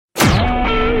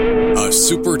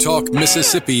SuperTalk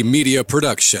Mississippi media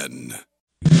production.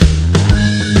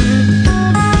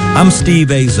 I'm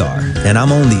Steve Azar, and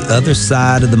I'm on the other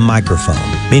side of the microphone,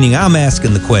 meaning I'm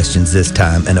asking the questions this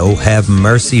time, and oh, have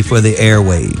mercy for the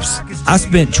airwaves. I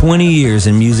spent 20 years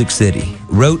in Music City,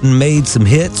 wrote and made some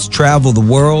hits, traveled the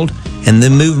world, and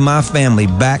then moved my family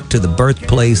back to the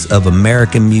birthplace of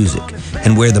American music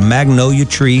and where the magnolia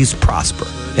trees prosper.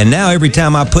 And now every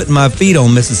time I put my feet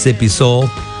on Mississippi soil,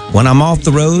 when I'm off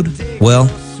the road, well,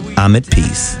 I'm at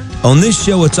peace. On this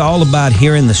show, it's all about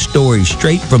hearing the stories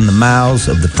straight from the mouths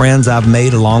of the friends I've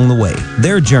made along the way,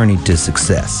 their journey to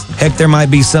success. Heck, there might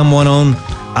be someone on,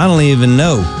 I don't even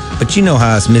know, but you know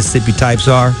how us Mississippi types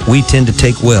are. We tend to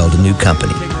take well to new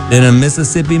company. In a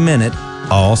Mississippi Minute,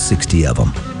 all 60 of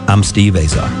them. I'm Steve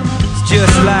Azar. It's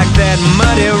just like that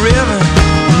muddy river,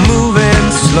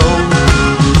 moving slow.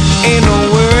 Ain't no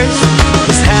worries,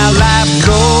 it's how life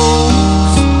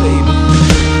goes, baby.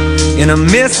 In a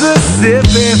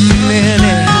Mississippi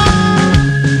Minute.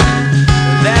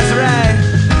 That's right.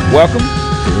 Welcome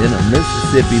to In a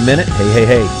Mississippi Minute.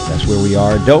 Hey, that's where we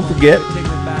are. Don't forget,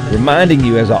 reminding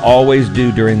you, as I always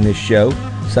do during this show,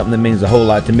 something that means a whole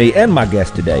lot to me and my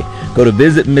guest today. Go to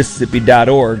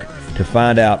visitmississippi.org to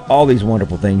find out all these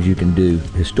wonderful things you can do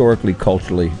historically,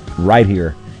 culturally, right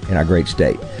here in our great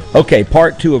state. Okay,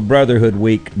 part 2 of Brotherhood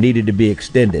Week needed to be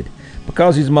extended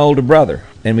because he's my older brother,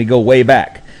 and we go way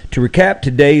back. To recap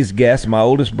today's guest, my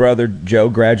oldest brother, Joe,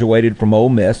 graduated from Ole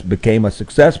Miss, became a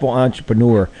successful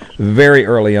entrepreneur very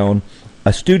early on,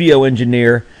 a studio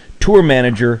engineer, tour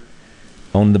manager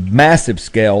on the massive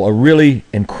scale, a really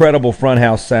incredible front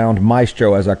house sound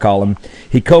maestro, as I call him.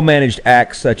 He co-managed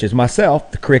acts such as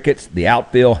myself, the Crickets, the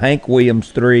Outfield, Hank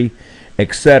Williams 3,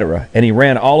 etc. And he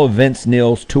ran all of Vince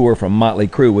Neil's tour from Motley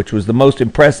Crue, which was the most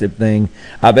impressive thing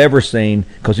I've ever seen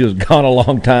because he was gone a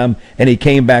long time and he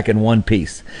came back in one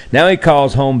piece. Now he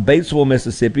calls home Batesville,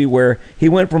 Mississippi, where he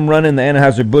went from running the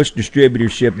Anheuser-Busch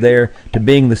distributorship there to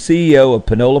being the CEO of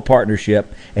Panola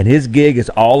Partnership, and his gig is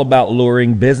all about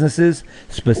luring businesses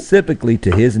specifically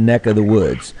to his neck of the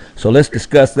woods. So let's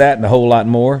discuss that and a whole lot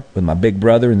more with my big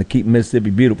brother in the Keep Mississippi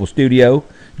Beautiful studio,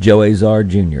 Joe Azar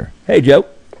Jr. Hey, Joe.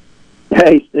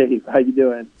 Hey, Steve. How you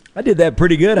doing? I did that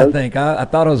pretty good, I think. I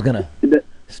thought I was going to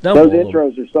stumble. Those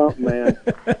intros are something, man.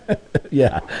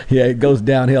 Yeah, it goes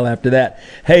downhill after that.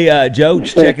 Hey, Joe,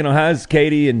 just checking on how's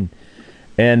Katie and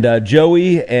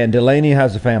Joey and Delaney.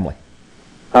 How's the family?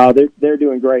 They're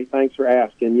doing great. Thanks for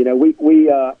asking. You know, we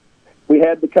had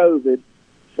the COVID,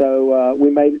 so we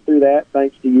made it through that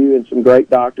thanks to you and some great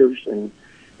doctors, and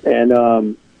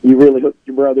you really hooked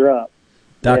your brother up.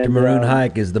 Dr. Maroon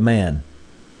Hike is the man.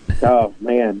 Oh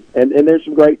man, and there's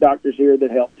some great doctors here that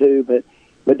help too.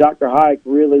 But Dr. Hike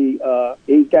really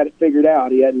he's got it figured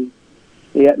out. He hadn't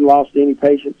lost any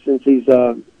patients since he's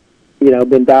been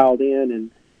dialed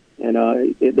in, and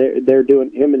they're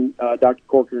doing, him and Dr.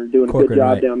 Corcoran are doing a good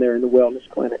job down there in the wellness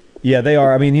clinic. Yeah, they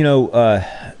are. I mean,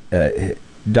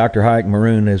 Dr. Hike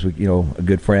Maroon is,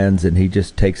 good friends, and he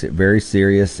just takes it very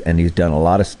serious, and he's done a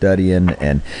lot of studying,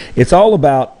 and it's all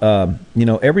about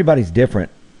everybody's different.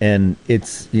 And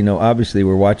it's, obviously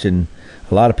we're watching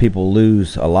a lot of people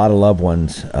lose a lot of loved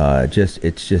ones.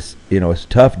 It's just, it's a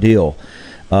tough deal.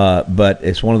 But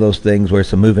it's one of those things where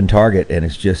it's a moving target, and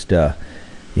it's just,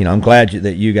 I'm glad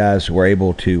that you guys were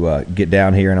able to get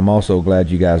down here, and I'm also glad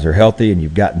you guys are healthy and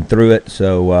you've gotten through it.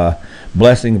 So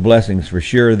blessings for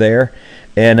sure there.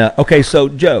 And okay, so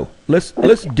Joe, let's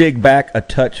dig back a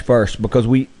touch first, because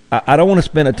I don't want to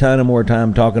spend a ton of more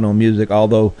time talking on music,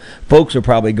 although folks are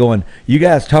probably going, you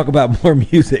guys talk about more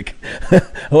music. I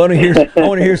want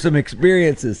to hear some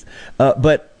experiences.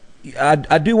 But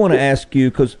I do want to ask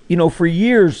you, because, for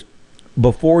years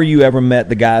before you ever met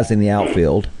the guys in the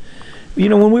Outfield,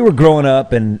 when we were growing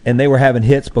up and they were having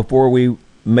hits before we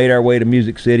made our way to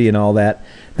Music City and all that,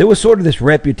 there was sort of this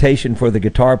reputation for the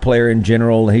guitar player in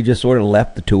general. He just sort of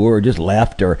left the tour, or just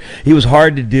left, or he was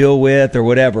hard to deal with, or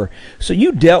whatever. So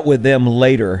you dealt with them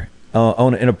later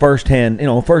in a firsthand.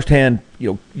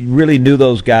 You really knew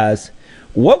those guys.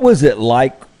 What was it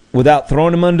like, without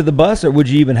throwing them under the bus, or would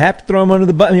you even have to throw them under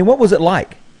the bus? I mean, what was it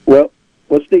like? Well,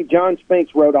 Steve, John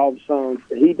Spinks wrote all the songs.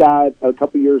 He died a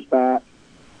couple years back,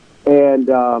 and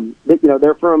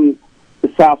they're from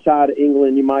the south side of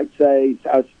England, you might say.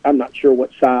 I'm not sure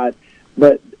what side,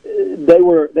 but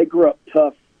they grew up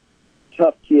tough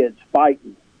kids,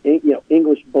 fighting,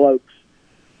 English blokes,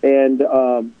 and they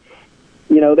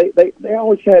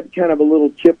always had kind of a little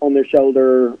chip on their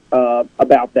shoulder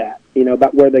about that,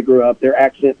 about where they grew up. Their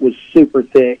accent was super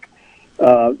thick,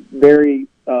 very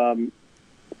hard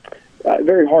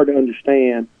to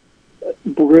understand.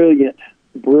 Brilliant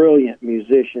brilliant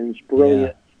musicians,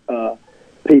 brilliant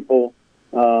people.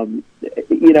 You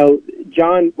know,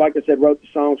 John, like I said, wrote the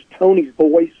songs. Tony's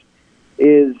voice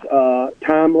is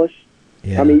timeless.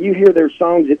 Yeah. I mean, you hear their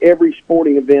songs at every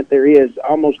sporting event there is,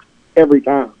 almost every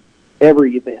time,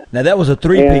 every event. Now, that was a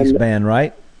three-piece band,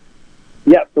 right?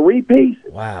 Yeah, 3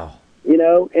 pieces. Wow. You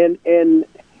know, and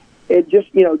it just,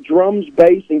 you know, drums,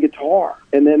 bass, and guitar,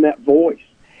 and then that voice.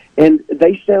 And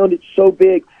they sounded so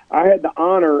big. I had the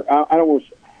honor, I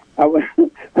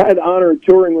had the honor of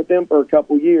touring with them for a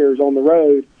couple years on the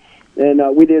road, and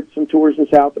we did some tours in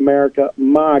South America.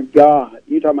 My God,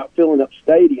 you're talking about filling up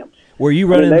stadiums. Were you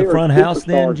running the front house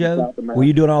then, Joe? Were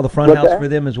you doing all the front house for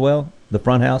them as well? The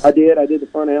front house? I did the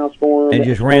front house for them. And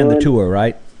just ran the tour,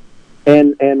 right?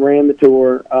 And ran the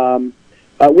tour.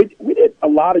 We did a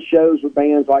lot of shows with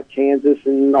bands like Kansas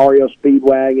and REO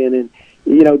Speedwagon, and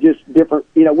you know, just different.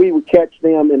 You know, we would catch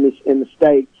them in the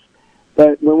States,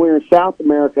 but when we were in South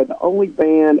America, the only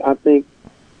band I think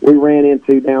we ran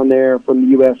into down there from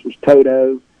the U.S. was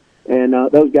Toto, and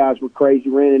those guys were crazy.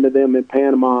 Ran into them in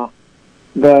Panama,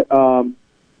 but you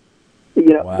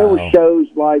know, there were shows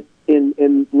like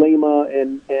in Lima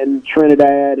and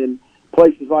Trinidad and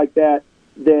places like that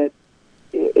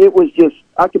it was just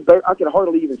I could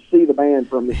hardly even see the band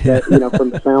from the you know, from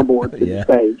the soundboard to the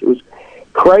stage. It was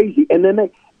crazy. And then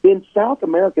in South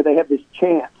America they have this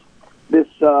chant, this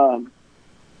ole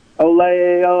ole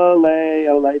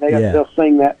ole. They'll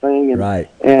sing that thing,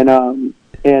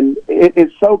 and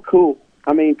it's so cool.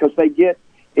 I mean, because they get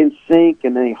in sync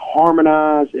and they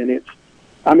harmonize, and it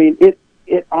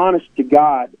honest to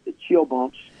God, it chill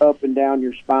bumps up and down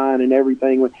your spine and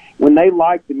everything when they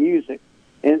like the music.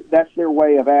 And that's their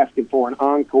way of asking for an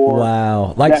encore.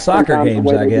 Wow, like that's soccer games,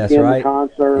 I guess, right?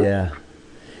 Concert. Yeah.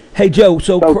 Hey, Joe.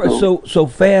 So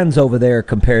fans over there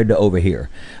compared to over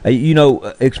here, you know,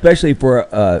 especially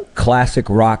for classic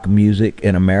rock music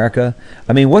in America.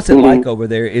 I mean, what's it like over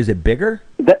there? Is it bigger?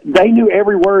 They knew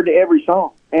every word to every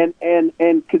song, and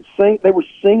could sing. They were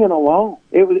singing along.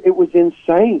 It was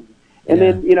insane. And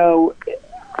then, you know,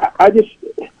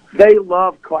 they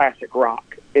love classic rock.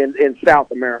 In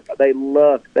South America, they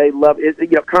love it. You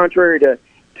know, contrary to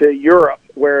Europe,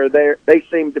 where they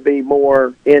seem to be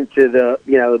more into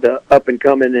the up and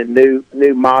coming and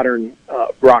new modern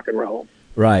rock and roll.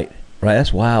 Right.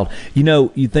 That's wild. You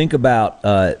know, you think about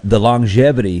the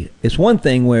longevity. It's one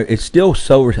thing where it's still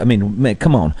so. I mean, man,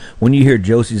 come on. When you hear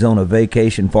Josie's on a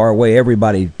vacation far away,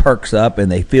 everybody perks up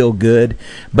and they feel good.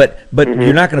 But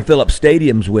you're not going to fill up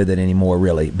stadiums with it anymore,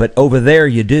 really. But over there,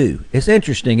 you do. It's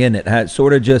interesting, isn't it? How it's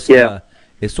sort of just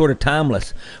it's sort of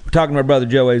timeless. We're talking to our brother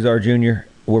Joe Azar Jr.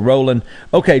 We're rolling.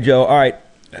 Okay, Joe. All right.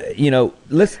 You know,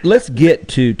 let's get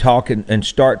to talking and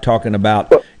start talking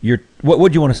about your.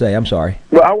 What do you want to say? I'm sorry.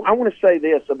 Well, I want to say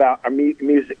this about our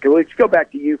music. Let's go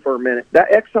back to you for a minute. That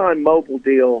Exxon Mobil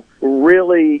deal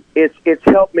really, it's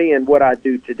helped me in what I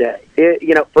do today.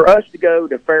 You know, for us to go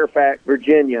to Fairfax,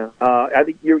 Virginia, I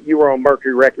think you were on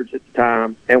Mercury Records at the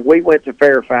time, and we went to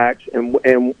Fairfax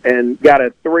and got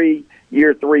a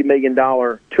 3-year, $3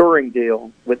 million touring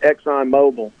deal with Exxon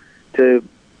Mobil to,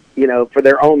 you know, for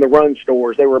their Own the Run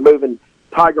stores. They were moving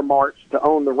Tiger Marts to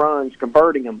Own the Runs,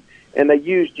 converting them. And they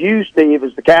used you, Steve,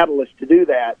 as the catalyst to do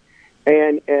that,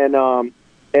 and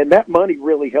that money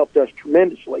really helped us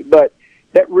tremendously. But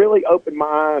that really opened my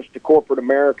eyes to corporate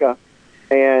America,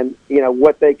 and you know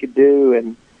what they could do,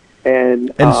 and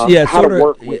how to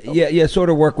work with them. Sort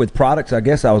of work with products. I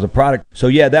guess I was a product. So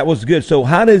that was good. So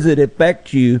how does it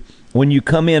affect you when you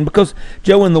come in? Because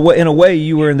Joe, in a way,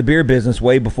 you were in the beer business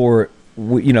way before.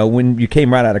 You know, when you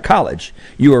came right out of college,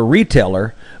 you were a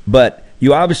retailer, but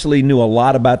you obviously knew a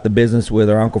lot about the business with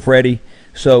our Uncle Freddie.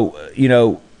 So, you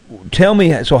know, tell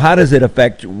me, so how does it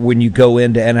affect when you go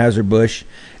into Anheuser-Busch?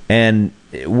 And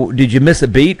did you miss a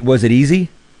beat? Was it easy?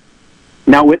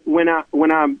 Now, when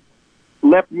I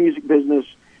left the music business,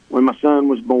 when my son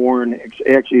was born,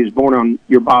 actually he was born on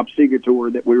your Bob Seger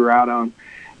tour that we were out on.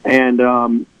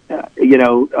 And,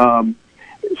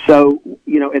 so,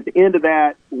 you know, at the end of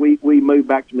that, we moved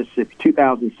back to Mississippi,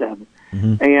 2007.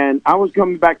 Mm-hmm. And I was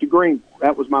coming back to Greenville.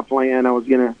 That was my plan. I was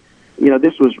going to, you know,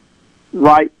 this was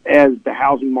right as the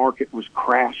housing market was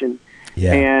crashing.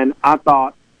 Yeah. And I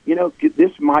thought, you know,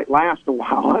 this might last a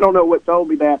while. I don't know what told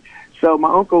me that. So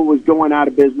my uncle was going out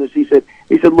of business. He said,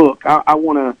 look, I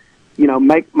want to, you know,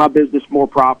 make my business more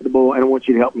profitable, and I want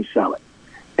you to help me sell it.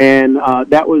 And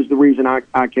that was the reason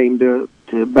I came to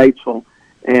Batesville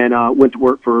and went to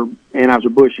work for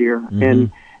Anheuser-Busch here.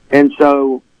 Mm-hmm. And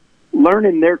so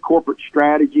learning their corporate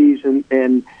strategies,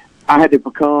 and I had to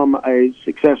become a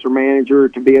successor manager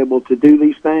to be able to do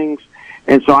these things.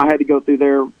 And so I had to go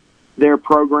through their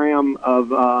program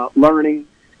of learning,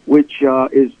 which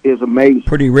is amazing.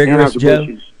 Pretty rigorous,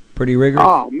 Joe? Pretty rigorous?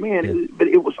 Oh, man. But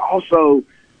it was also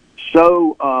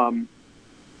so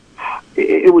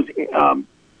it was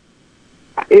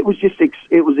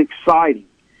exciting,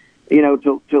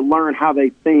 to learn how they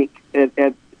think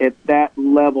at that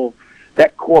level,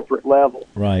 that corporate level.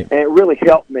 Right. And it really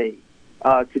helped me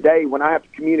today when I have to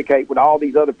communicate with all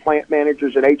these other plant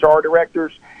managers and HR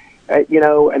directors,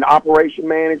 and operation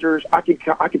managers. I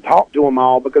could talk to them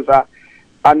all because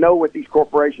I know what these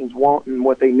corporations want and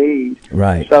what they need.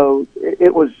 Right. So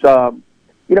it was,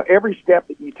 every step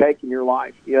that you take in your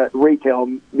life, retail,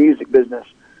 music business,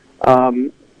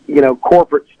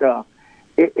 corporate stuff,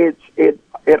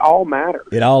 it all matters.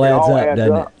 It all adds up,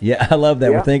 doesn't it? Yeah, I love that.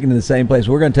 Yeah. We're thinking in the same place.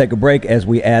 We're going to take a break as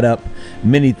we add up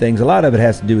many things. A lot of it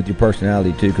has to do with your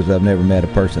personality, too, because I've never met a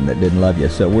person that didn't love you.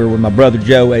 So we're with my brother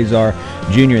Joe Azar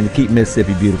Jr. in the Keep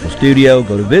Mississippi Beautiful studio.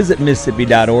 Go to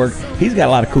visitmississippi.org. He's got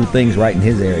a lot of cool things right in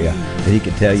his area that he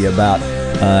can tell you about.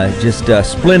 Just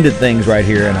splendid things right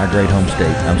here in our great home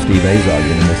state. I'm Steve Azar in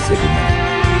the Mississippi Man.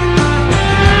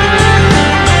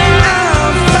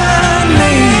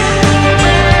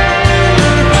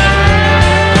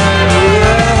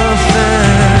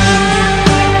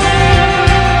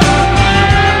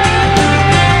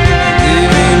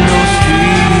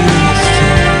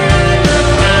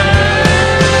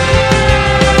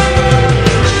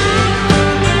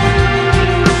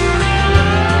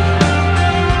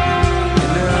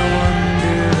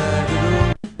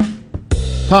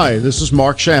 Hi, this is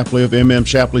Mark Shapley of M.M.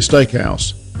 Shapley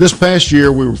Steakhouse. This past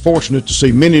year, we were fortunate to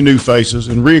see many new faces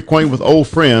and reacquaint with old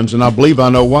friends, and I believe I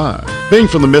know why. Being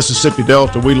from the Mississippi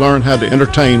Delta, we learned how to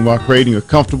entertain while creating a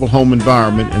comfortable home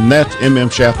environment, and that's M.M.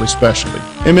 Shapley's specialty.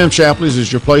 M.M. Shapley's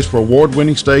is your place for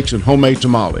award-winning steaks and homemade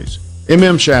tamales.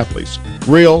 M.M. Shapley's,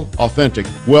 real, authentic,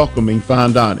 welcoming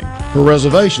fine dining. For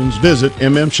reservations, visit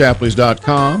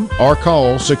mmshapleys.com or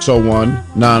call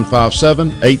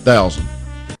 601-957-8000.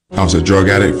 I was a drug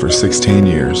addict for 16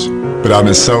 years, but I've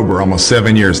been sober almost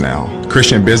 7 years now.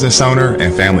 Christian business owner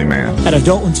and family man. At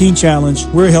Adult and Teen Challenge,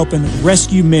 we're helping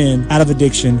rescue men out of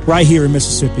addiction right here in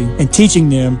Mississippi and teaching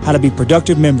them how to be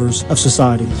productive members of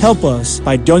society. Help us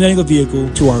by donating a vehicle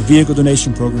to our vehicle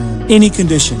donation program. Any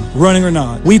condition, running or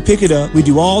not, we pick it up, we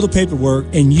do all the paperwork,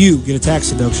 and you get a tax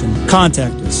deduction.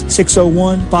 Contact us,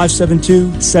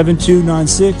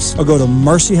 601-572-7296, or go to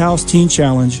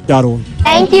mercyhouseteenchallenge.org.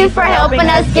 Thank you for helping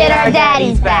us get our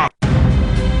daddies back.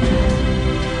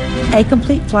 A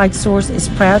Complete Flag Source is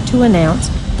proud to announce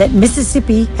that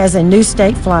Mississippi has a new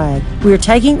state flag. We are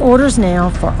taking orders now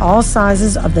for all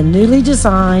sizes of the newly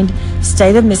designed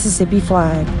State of Mississippi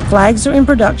flag. Flags are in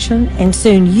production, and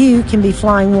soon you can be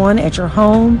flying one at your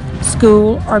home,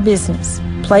 school, or business.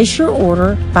 Place your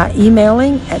order by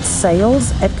emailing at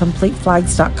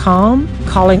sales@completeflags.com,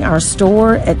 calling our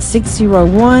store at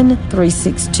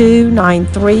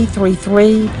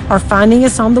 601-362-9333, or finding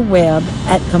us on the web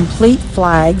at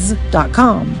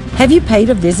completeflags.com. Have you paid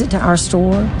a visit to our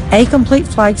store? A Complete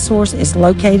Flag Source is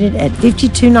located at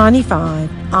 5295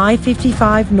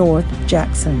 I-55 North,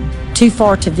 Jackson. Too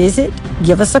far to visit?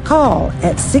 Give us a call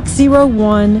at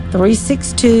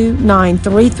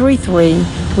 601-362-9333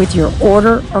 with your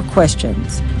order or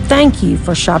questions. Thank you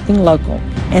for shopping local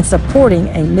and supporting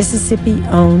a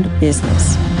Mississippi-owned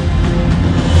business.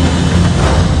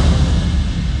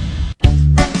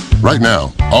 Right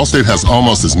now, Allstate has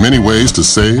almost as many ways to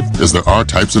save as there are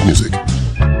types of music.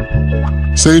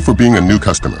 Save for being a new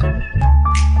customer.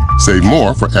 Save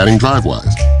more for adding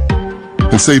DriveWise.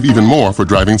 And save even more for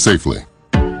driving safely.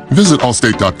 Visit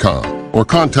Allstate.com or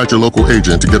contact your local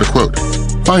agent to get a quote.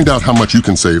 Find out how much you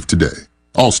can save today.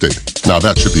 Allstate. Now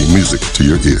that should be music to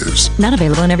your ears. Not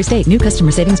available in every state. New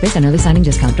customer savings based on early signing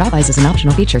discount. DriveWise is an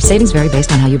optional feature. Savings vary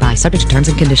based on how you buy. Subject to terms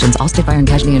and conditions. Allstate Fire and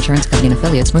Casualty Insurance Company and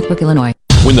affiliates, Smoothbrook, Illinois.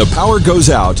 When the power goes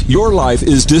out, your life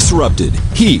is disrupted.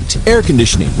 Heat, air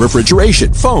conditioning,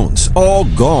 refrigeration, phones, all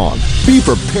gone. Be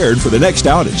prepared for the next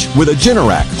outage with a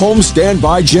Generac home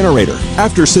standby generator.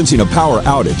 After sensing a power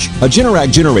outage, a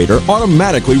Generac generator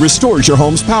automatically restores your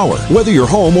home's power, whether you're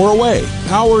home or away.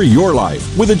 Power your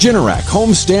life with a Generac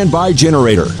home standby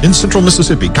generator. In Central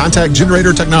Mississippi, contact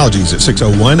Generator Technologies at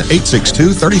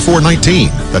 601-862-3419.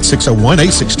 That's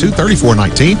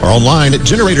 601-862-3419 or online at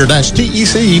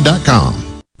generator-tec.com.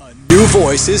 New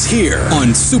voice is here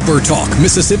on Super Talk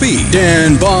Mississippi.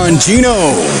 Dan Bongino.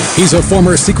 He's a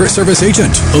former Secret Service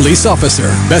agent, police officer,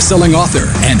 best-selling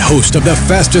author, and host of the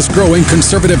fastest-growing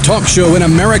conservative talk show in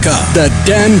America, The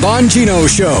Dan Bongino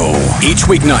Show. Each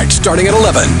weeknight starting at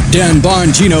 11, Dan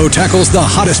Bongino tackles the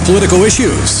hottest political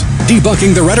issues,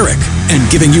 debunking the rhetoric,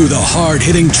 and giving you the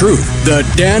hard-hitting truth. The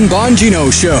Dan Bongino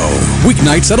Show.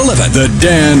 Weeknights at 11. The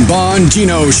Dan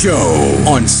Bongino Show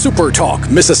on Super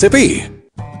Talk Mississippi.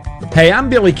 Hey, I'm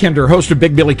Billy Kinder, host of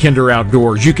Big Billy Kinder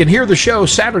Outdoors. You can hear the show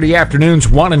Saturday afternoons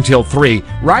 1 until 3,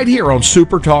 right here on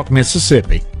Super Talk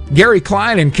Mississippi. Gary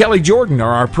Klein and Kelly Jordan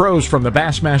are our pros from the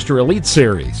Bassmaster Elite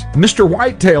Series. Mr.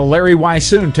 Whitetail Larry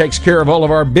Wysoon takes care of all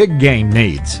of our big game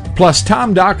needs. Plus,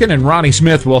 Tom Dokken and Ronnie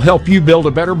Smith will help you build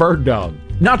a better bird dog.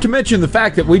 Not to mention the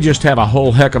fact that we just have a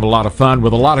whole heck of a lot of fun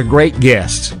with a lot of great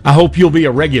guests. I hope you'll be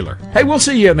a regular. Hey, we'll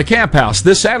see you in the Camp House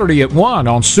this Saturday at 1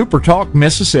 on Super Talk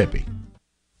Mississippi.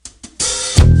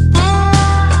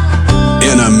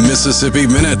 In a Mississippi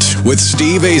Minute with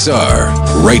Steve Azar,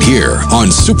 right here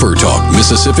on Super Talk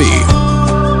Mississippi.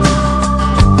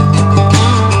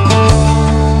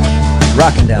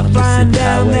 Rocking down the Mississippi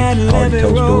Highway. I already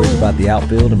told stories about the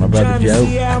outfield and my brother Joe.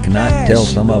 I cannot tell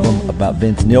some of them about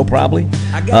Vince Neal probably,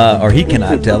 or he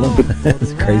cannot tell them.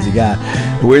 He's a crazy guy.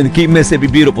 We're in the Keep Mississippi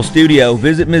Beautiful studio.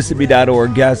 Visit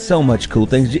Mississippi.org. Guys, so much cool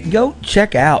things. Go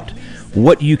check out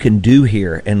what you can do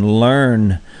here and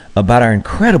learn about our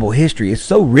incredible history. It's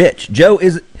so rich. Joe,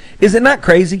 is it not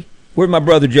crazy? Where's my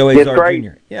brother Joe Azar Jr.?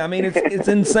 Yeah, I mean it's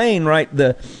insane, right?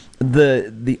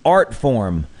 The art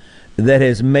form that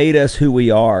has made us who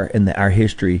we are in our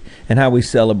history and how we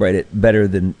celebrate it better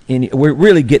than any. We're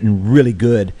really getting really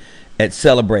good at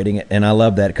celebrating it, and I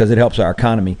love that because it helps our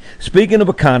economy. Speaking of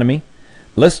economy,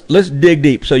 let's dig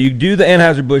deep. So you do the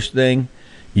Anheuser-Busch thing.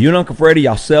 You and Uncle Freddie,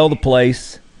 y'all sell the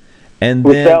place, and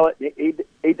we then sell it.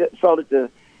 He sold it to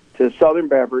Southern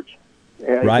Beverage,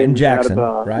 right in Jackson,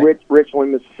 out of, right?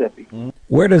 Richland, Mississippi.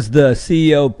 Where does the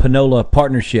CEO Panola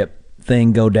partnership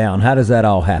thing go down? How does that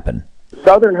all happen?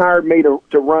 Southern hired me to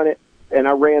run it, and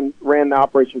I ran the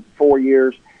operation for 4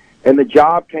 years, and the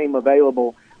job came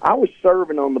available. I was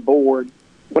serving on the board.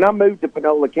 When I moved to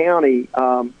Panola County,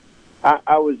 I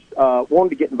was wanted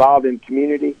to get involved in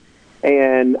community,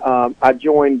 and I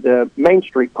joined the Main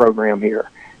Street program here.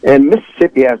 And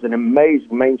Mississippi has an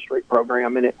amazing Main Street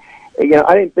program, and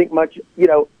I didn't think much.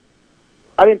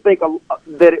 I didn't think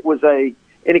that it was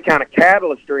any kind of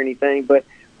catalyst or anything. But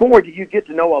boy, do you get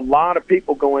to know a lot of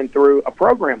people going through a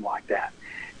program like that,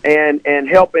 and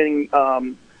helping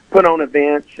put on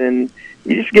events, and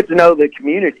you just get to know the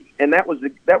community. And that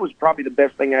was probably the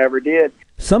best thing I ever did.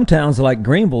 Some towns like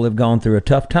Greenville have gone through a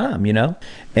tough time,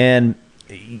 and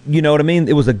you know what I mean.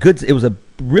 It was a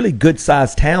really good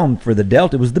sized town for the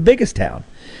Delta. It was the biggest town,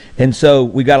 and so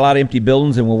we got a lot of empty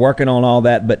buildings, and we're working on all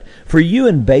that. But for you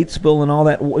in Batesville and all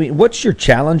that, what's your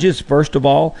challenges first of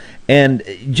all, and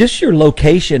just your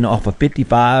location off of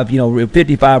 55?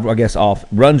 55, I guess,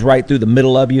 runs right through the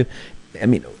middle of you. I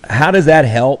mean, how does that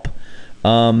help?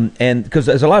 And because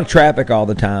there's a lot of traffic all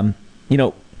the time,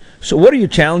 So what are your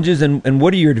challenges and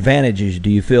what are your advantages? Do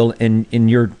you feel in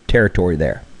your territory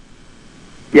there?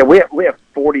 Yeah, we have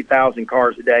 40,000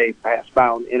 cars a day pass by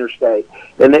on the interstate,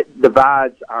 and it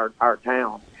divides our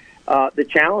town. The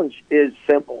challenge is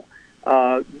simple: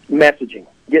 messaging,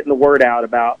 getting the word out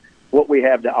about what we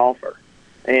have to offer.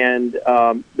 And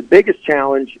the biggest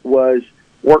challenge was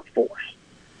workforce,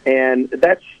 and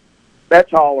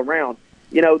that's all around.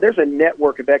 There's a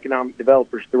network of economic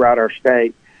developers throughout our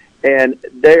state, and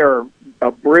they are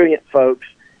brilliant folks,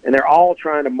 and they're all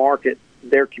trying to market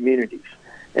their communities,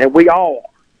 and we all are.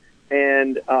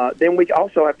 And then we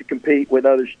also have to compete with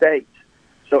other states.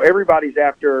 So everybody's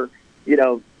after,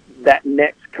 that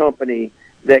next company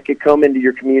that could come into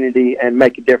your community and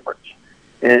make a difference.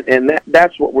 And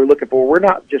that's what we're looking for. We're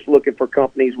not just looking for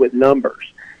companies with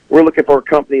numbers. We're looking for a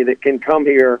company that can come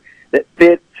here that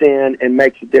fits in and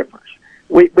makes a difference.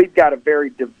 We've got a very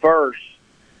diverse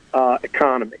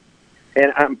economy.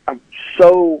 And I'm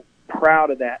so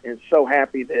proud of that and so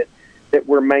happy that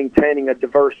we're maintaining a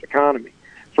diverse economy.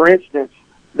 For instance,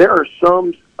 there are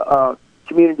some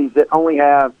communities that only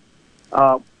have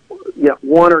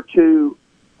one or two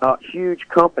huge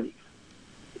companies.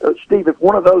 Steve, if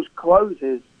one of those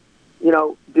closes,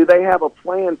 do they have a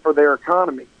plan for their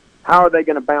economy? How are they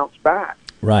going to bounce back?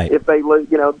 Right. If they lose,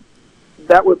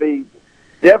 that would be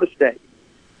devastating.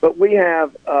 But we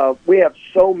have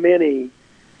so many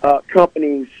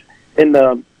companies in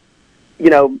the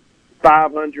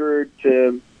 500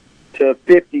 to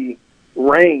 50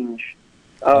 range,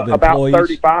 about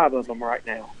 35 of them right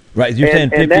now. Right, you're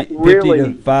saying 50, and that really,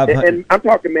 50 to 500. And I'm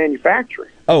talking manufacturing.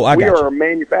 Oh, I got you. We are a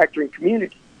manufacturing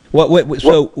community.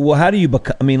 So how do you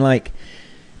become?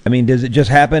 I mean, does it just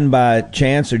happen by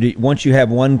chance, or once you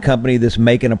have one company that's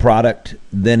making a product,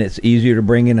 then it's easier to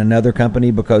bring in another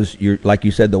company because you're, like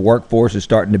you said, the workforce is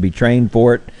starting to be trained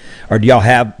for it, or do y'all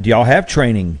have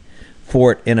training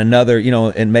for it in another,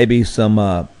 and maybe some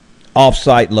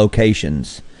off-site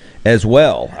locations as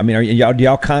well? I mean, do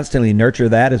y'all constantly nurture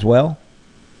that as well?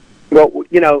 Well,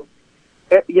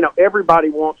 everybody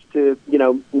wants to,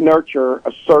 nurture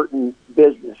a certain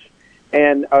business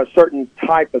and a certain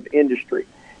type of industry.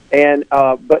 And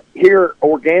but here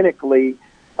organically,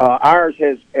 ours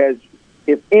has,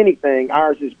 if anything,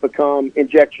 ours has become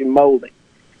injection molding.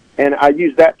 And I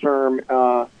use that term,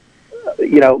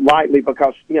 lightly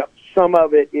because, some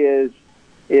of it is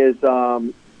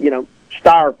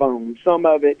styrofoam. Some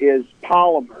of it is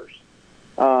polymers.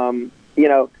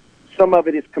 Some of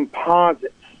it is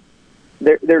composites.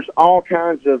 There's all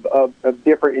kinds of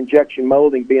different injection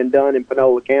molding being done in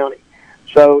Panola County.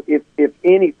 So if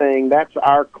anything, that's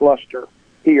our cluster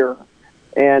here.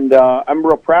 And I'm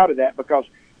real proud of that because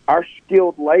our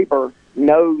skilled labor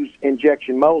knows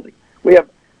injection molding. We have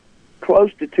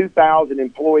close to 2,000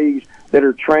 employees that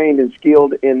are trained and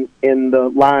skilled in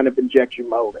the line of injection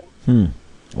molding.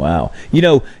 Wow.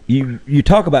 You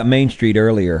talk about Main Street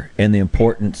earlier and the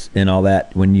importance and all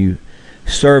that when you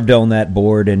served on that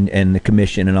board and the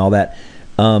commission and all that.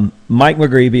 Mike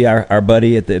McGreevy, our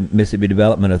buddy at the Mississippi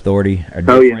Development Authority, our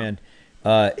dear friend,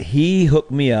 he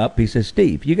hooked me up. He says,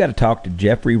 Steve, you got to talk to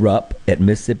Jeffrey Rupp at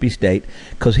Mississippi State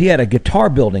because he had a guitar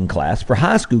building class for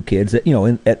high school kids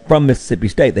that, from Mississippi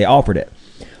State. They offered it.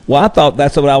 Well, I thought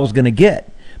that's what I was going to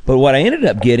get. But what I ended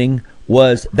up getting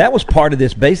was part of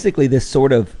this, basically this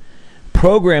sort of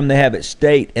program they have at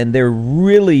State, and they're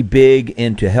really big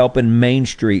into helping main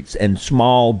streets and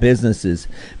small businesses,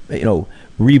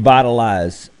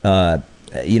 revitalize,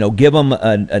 give them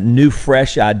a new,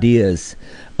 fresh ideas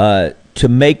to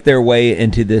make their way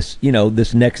into this,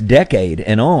 this next decade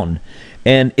and on.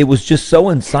 And it was just so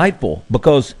insightful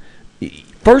because,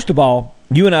 first of all,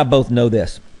 you and I both know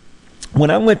this. When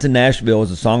I went to Nashville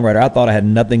as a songwriter, I thought I had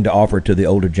nothing to offer to the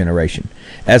older generation.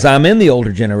 As I'm in the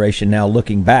older generation now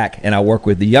looking back and I work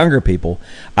with the younger people,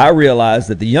 I realize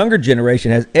that the younger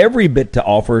generation has every bit to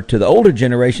offer to the older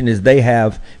generation as they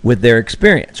have with their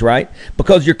experience, right?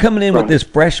 Because you're coming in with this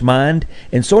fresh mind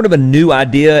and sort of a new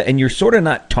idea, and you're sort of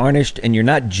not tarnished and you're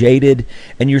not jaded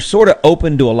and you're sort of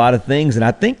open to a lot of things. And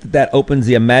I think that opens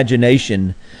the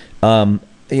imagination, and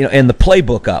the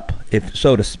playbook up, if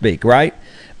so to speak, right?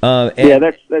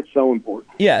 That's so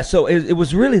important. Yeah, so it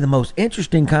was really the most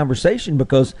interesting conversation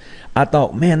because I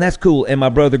thought, man, that's cool. And my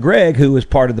brother Greg, who is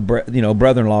part of the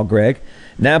brother-in-law Greg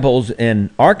Nabholz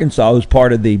in Arkansas, who's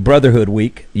part of the Brotherhood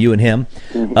Week, you and him,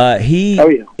 he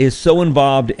is so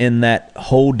involved in that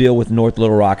whole deal with North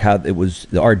Little Rock, how it was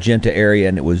the Argenta area,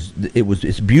 and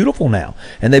it's beautiful now.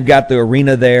 And they've got the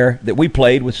arena there that we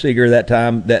played with Seeger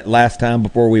that last time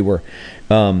before we were.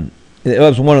 It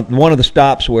was one of the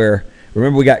stops where.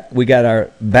 Remember, we got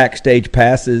our backstage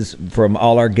passes from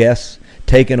all our guests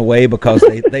taken away because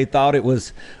they thought it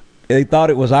was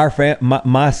our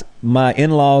my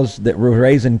in-laws that were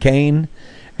raising Cain,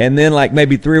 and then like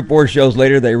maybe 3 or 4 shows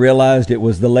later they realized it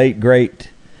was the late great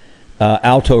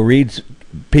Alto Reed's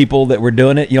people that were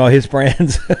doing it. His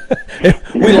friends.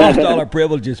 We lost all our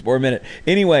privileges for a minute.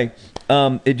 Anyway,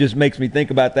 it just makes me think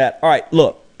about that. All right,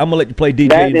 look. I'm gonna let you play DJ.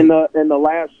 That in the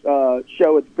last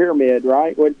show at the Pyramid,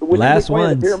 right? Last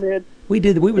ones. The Pyramid? We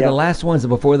did. We were the last ones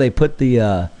before they put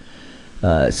the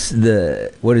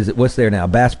what is it? What's there now?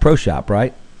 Bass Pro Shop,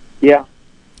 right? Yeah.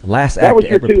 Last that act was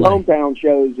your ever two play. Hometown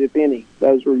shows, if any.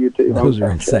 Those were your two. Those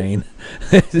are insane.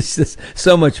 It's just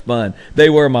so much fun. They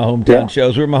were my hometown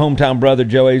shows. We were my hometown brother,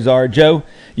 Joe Azar. Joe,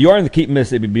 you are in the Keep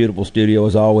Mississippi Beautiful studio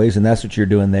as always, and that's what you're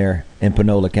doing there in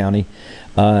Panola County.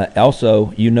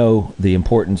 Also, the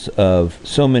importance of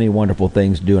so many wonderful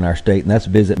things to do in our state, and that's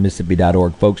visit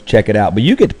Mississippi.org. Folks, check it out. But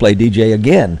you get to play DJ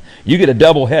again. You get a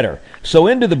double header. So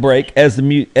into the break, as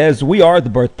we are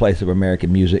the birthplace of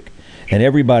American music, and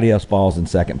everybody else falls in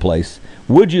second place,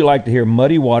 would you like to hear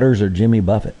Muddy Waters or Jimmy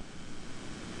Buffett?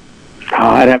 Oh,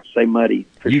 I'd have to say Muddy.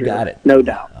 You got it. No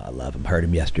doubt. I love him. Heard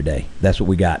him yesterday. That's what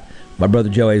we got. My brother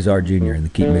Joe Azar Jr. in the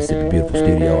Keep Mississippi Beautiful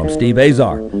studio. I'm Steve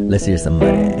Azar. Let's hear some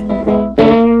Muddy.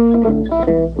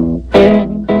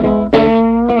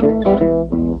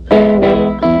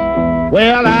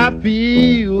 Well, I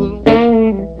feel,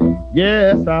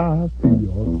 yes, I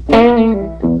feel,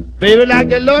 baby, like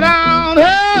the low down,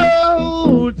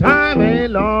 oh, time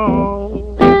ain't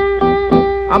long.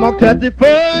 I'm gonna catch the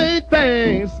first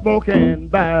thing smoking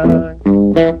back.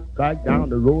 Back down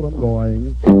the road I'm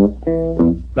going.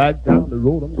 Back down the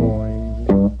road I'm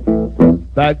going.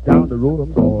 Back down the road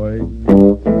I'm going.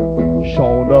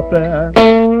 Sean up there.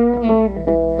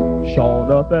 Sean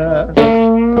up there.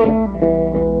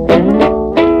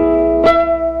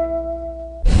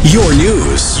 Your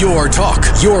news, your talk,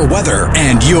 your weather,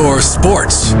 and your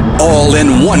sports. All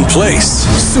in one place.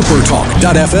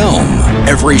 Supertalk.fm.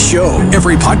 Every show,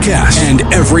 every podcast, and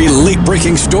every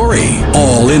late-breaking story.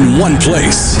 All in one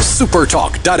place.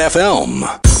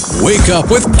 Supertalk.fm. Wake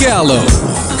up with Gallo.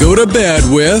 Go to bed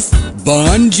with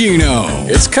Bongino.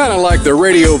 It's kind of like the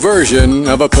radio version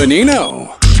of a panino.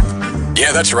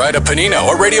 Yeah, that's right, a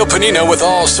panino, a radio panino with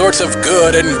all sorts of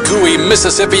good and gooey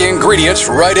Mississippi ingredients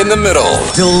right in the middle.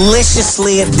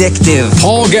 Deliciously addictive.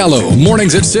 Paul Gallo,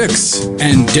 mornings at 6,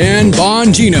 and Dan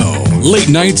Bongino, late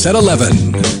nights at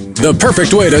 11. The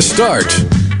perfect way to start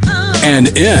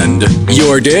and end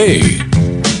your day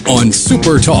on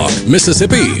Super Talk,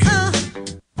 Mississippi.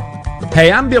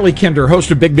 Hey, I'm Billy Kinder,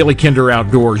 host of Big Billy Kinder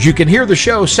Outdoors. You can hear the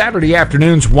show Saturday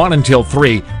afternoons 1 until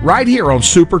 3, right here on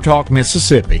Super Talk,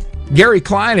 Mississippi. Gary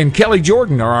Klein and Kelly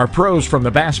Jordan are our pros from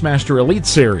the Bassmaster Elite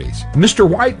Series. Mr.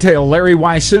 Whitetail Larry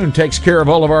Wysoon takes care of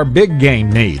all of our big game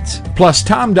needs. Plus,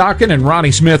 Tom Dokken and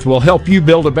Ronnie Smith will help you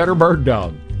build a better bird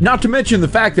dog. Not to mention the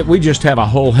fact that we just have a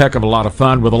whole heck of a lot of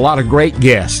fun with a lot of great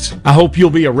guests. I hope you'll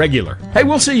be a regular. Hey,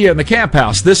 we'll see you in the Camp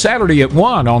House this Saturday at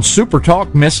 1 on Super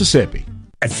Talk, Mississippi.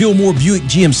 At Fillmore Buick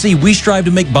GMC, we strive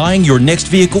to make buying your next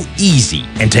vehicle easy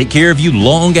and take care of you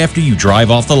long after you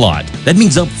drive off the lot. That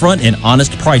means upfront and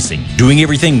honest pricing, doing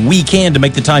everything we can to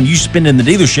make the time you spend in the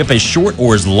dealership as short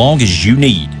or as long as you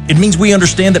need. It means we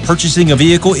understand that purchasing a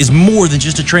vehicle is more than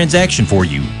just a transaction for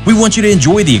you. We want you to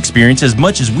enjoy the experience as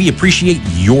much as we appreciate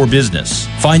your business.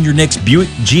 Find your next Buick,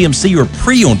 GMC, or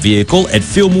pre-owned vehicle at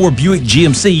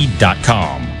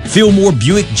FillmoreBuickGMC.com. Fillmore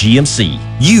Buick GMC.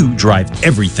 You drive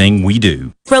everything we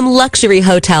do. From luxury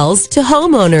hotels to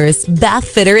homeowners, Bath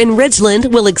Fitter in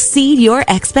Ridgeland will exceed your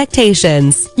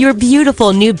expectations. Your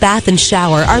beautiful new bath and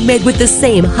shower are made with the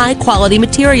same high-quality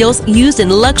materials used in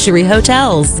luxury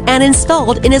hotels and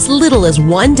installed in as little as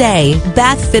 1 day.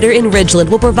 Bath Fitter in Ridgeland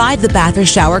will provide the bath or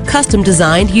shower custom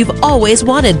designed you've always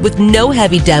wanted with no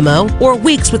heavy demo or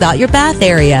weeks without your bath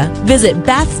area. Visit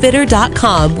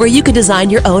bathfitter.com where you can design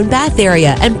your own bath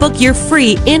area and book your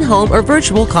free in-home or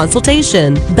virtual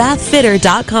consultation.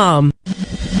 Bathfitter.com.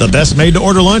 The best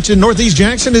made-to-order lunch in Northeast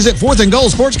Jackson is at 4th and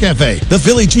Gold Sports Cafe. The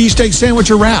Philly cheesesteak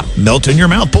sandwich or wrap,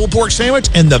 melt-in-your-mouth pulled pork sandwich,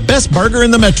 and the best burger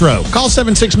in the metro. Call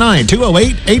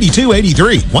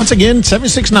 769-208-8283. Once again,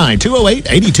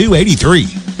 769-208-8283.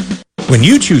 When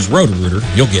you choose Roto-Rooter,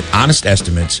 you'll get honest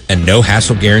estimates and no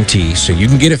hassle guarantees so you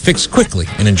can get it fixed quickly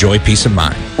and enjoy peace of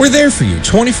mind. We're there for you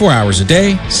 24 hours a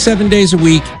day, 7 days a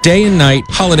week, day and night,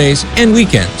 holidays, and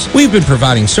weekends. We've been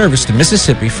providing service to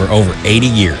Mississippi for over 80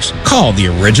 years. Call the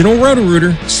original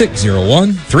Roto-Rooter,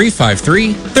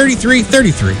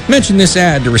 601-353-3333. Mention this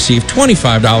ad to receive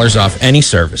 $25 off any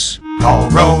service. Call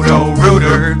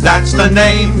Roto-Rooter, that's the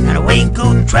name. And away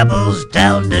go troubles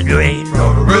down the drain.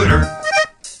 Roto-Rooter.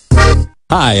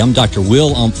 Hi, I'm Dr.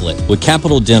 Will Umflett with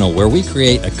Capital Dental, where we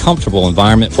create a comfortable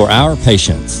environment for our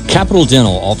patients. Capital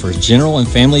Dental offers general and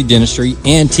family dentistry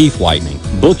and teeth whitening.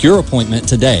 Book your appointment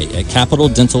today at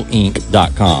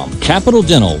CapitalDentalInc.com. Capital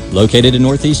Dental, located in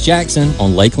Northeast Jackson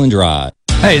on Lakeland Drive.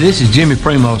 Hey, this is Jimmy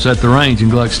Primos at the range in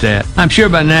Gluckstadt. I'm sure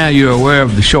by now you're aware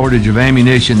of the shortage of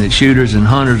ammunition that shooters and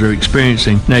hunters are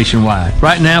experiencing nationwide.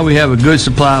 Right now we have a good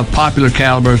supply of popular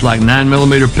calibers like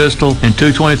 9mm pistol and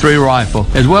 .223 rifle,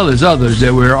 as well as others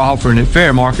that we're offering at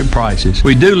fair market prices.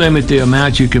 We do limit the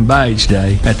amount you can buy each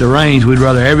day. At the range, we'd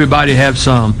rather everybody have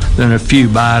some than a few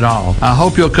buy it all. I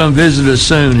hope you'll come visit us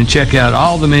soon and check out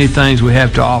all the many things we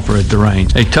have to offer at the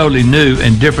range. A totally new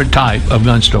and different type of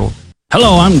gun store.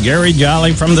 Hello, I'm Gary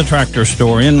Jolly from the Tractor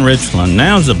Store in Richland.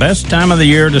 Now's the best time of the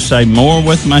year to save more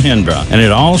with Mahindra, and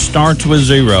it all starts with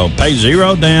zero. Pay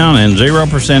zero down and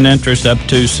 0% interest up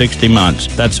to 60 months.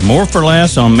 That's more for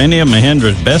less on many of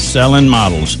Mahindra's best-selling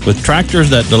models, with tractors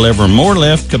that deliver more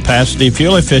lift, capacity,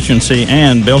 fuel efficiency,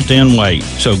 and built-in weight.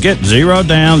 So get zero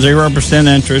down, 0%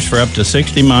 interest for up to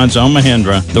 60 months on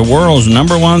Mahindra, the world's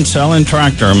 #1 selling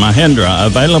tractor, Mahindra,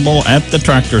 available at the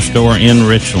Tractor Store in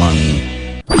Richland.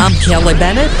 I'm Kelly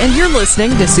Bennett, and you're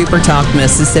listening to Super Talk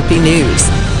Mississippi News.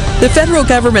 The federal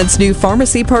government's new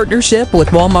pharmacy partnership with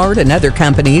Walmart and other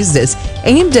companies is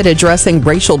aimed at addressing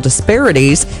racial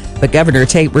disparities, but Governor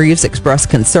Tate Reeves expressed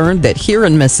concern that here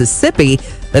in Mississippi,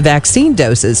 The vaccine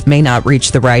doses may not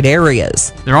reach the right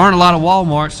areas. There aren't a lot of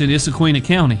Walmarts in Issaquah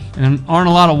County, and aren't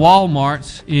a lot of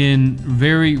Walmarts in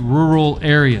very rural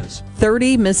areas.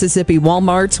 30 Mississippi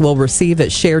Walmarts will receive a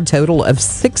shared total of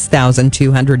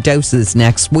 6,200 doses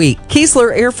next week.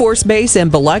 Keesler Air Force Base in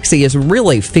Biloxi is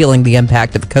really feeling the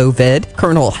impact of COVID.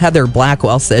 Colonel Heather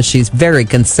Blackwell says she's very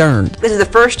concerned. This is the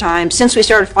first time since we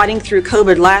started fighting through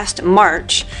COVID last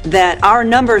March that our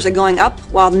numbers are going up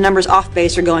while the numbers off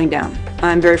base are going down.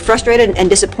 I'm very frustrated and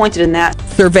disappointed in that.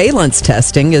 Surveillance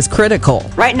testing is critical.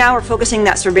 Right now, we're focusing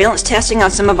that surveillance testing on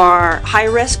some of our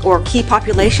high-risk or key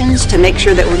populations to make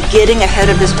sure that we're getting ahead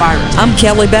of this virus. I'm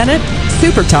Kelly Bennett,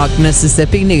 Super Talk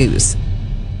Mississippi News.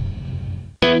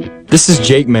 This is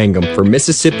Jake Mangum for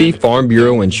Mississippi Farm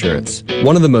Bureau Insurance.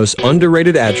 One of the most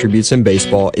underrated attributes in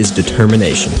baseball is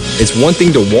determination. It's one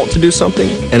thing to want to do something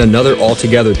and another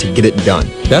altogether to get it done.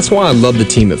 That's why I love the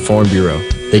team at Farm Bureau.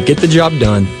 They get the job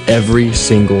done every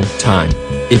single time.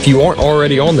 If you aren't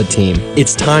already on the team,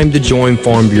 it's time to join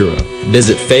Farm Bureau.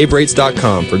 Visit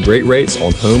favrates.com for great rates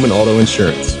on home and auto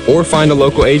insurance, or find a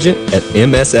local agent at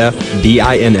msfbins.com.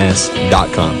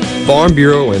 Farm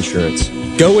Bureau Insurance.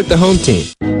 Go with the home team.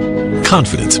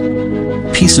 Confidence,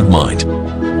 peace of mind,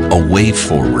 a way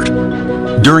forward.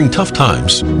 During tough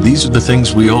times, these are the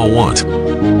things we all want.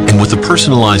 And with the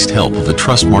personalized help of a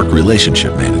Trustmark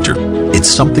relationship manager, it's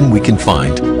something we can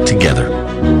find together.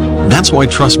 That's why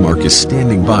Trustmark is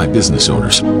standing by business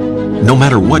owners. No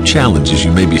matter what challenges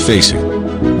you may be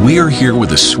facing, we are here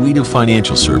with a suite of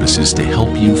financial services to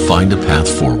help you find a path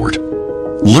forward.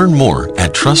 Learn more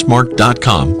at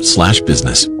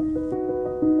trustmark.com/business.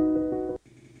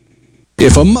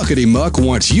 If a muckety muck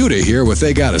wants you to hear what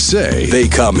they gotta say, they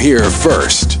come here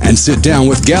first and sit down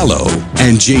with Gallo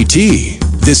and JT.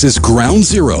 This is ground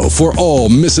zero for all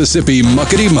Mississippi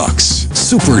muckety mucks.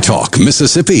 Super Talk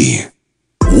Mississippi.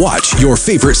 Watch your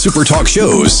favorite Super Talk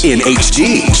shows in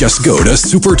HD. Just go to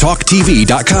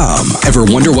supertalktv.com. Ever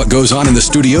wonder what goes on in the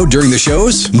studio during the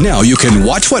shows? Now you can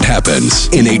watch what happens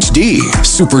in HD.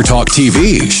 Super Talk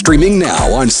TV, streaming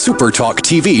now on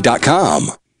supertalktv.com.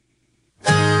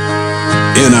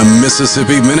 In a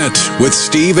Mississippi Minute with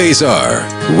Steve Azar,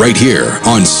 right here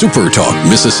on Super Talk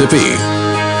Mississippi.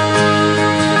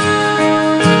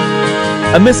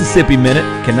 A Mississippi Minute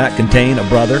cannot contain a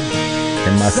brother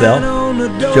and myself.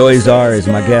 Joe Azar is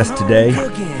my guest today.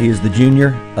 He is the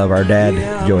junior of our dad,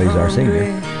 Joe Azar Sr.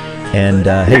 And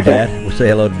hey, Dad. We'll say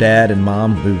hello to Dad and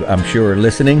Mom, who I'm sure are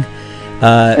listening.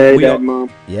 Hey, Dad,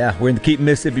 Mom. Yeah, we're in the Keep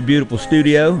Mississippi Beautiful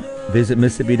studio. Visit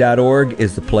Mississippi.org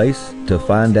is the place to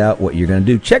find out what you're going to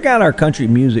do. Check out our country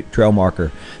music trail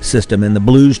marker system and the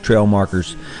blues trail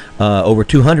markers, over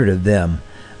 200 of them.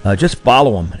 Just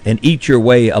follow them and eat your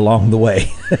way along the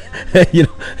way. You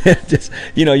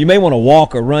may want to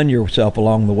walk or run yourself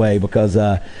along the way because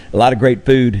a lot of great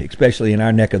food, especially in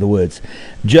our neck of the woods.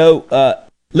 Joe,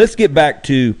 let's get back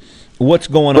to what's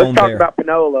going on there. Let's talk about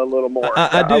Panola a little more.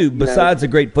 I do. Besides the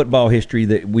great football history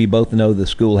that we both know the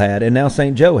school had, and now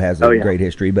St. Joe has a great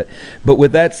history. But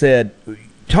with that said,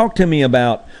 talk to me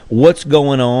about what's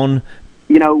going on.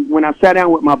 You know, when I sat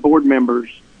down with my board members,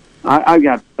 I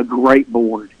got a great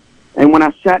board, and when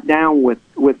I sat down with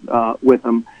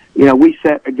them, you know, we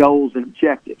set goals and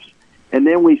objectives, and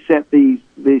then we set these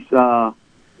what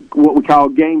we call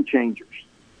game changers,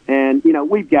 and you know,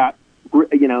 we've got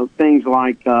things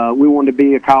like we want to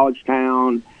be a college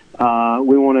town,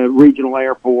 we want a regional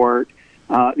airport,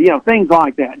 things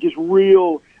like that. Just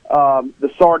real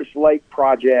the Sardis Lake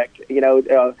project,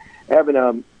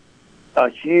 having a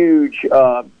huge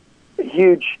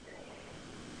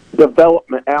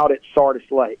development out at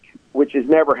Sardis Lake, which has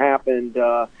never happened,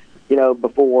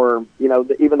 before.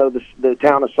 Even though the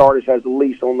town of Sardis has a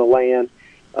lease on the land,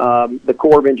 the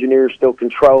Corps of Engineers still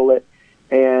control it.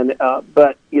 And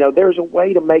but there's a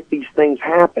way to make these things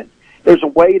happen. There's a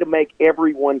way to make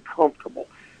everyone comfortable.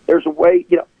 There's a way,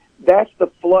 that's the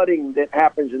flooding that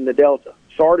happens in the Delta.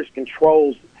 Sardis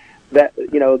controls that,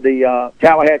 the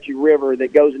Tallahatchie River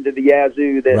that goes into the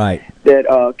Yazoo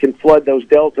that can flood those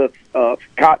Delta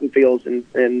cotton fields, and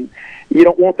you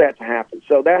don't want that to happen.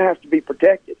 So that has to be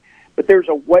protected. But there's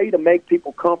a way to make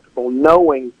people comfortable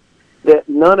knowing that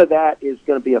none of that is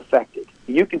going to be affected.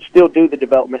 You can still do the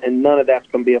development, and none of that's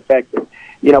going to be affected.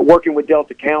 Working with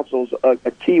Delta Council is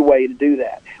a key way to do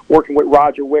that. Working with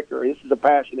Roger Wicker, this is a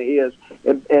passion of his,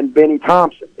 and Benny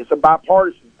Thompson. It's a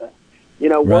bipartisan thing.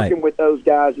 Working with those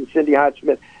guys and Cindy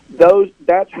Hyde-Smith.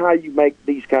 That's how you make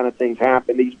these kind of things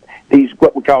happen, these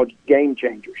what we call game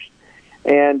changers.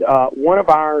 And one of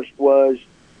ours was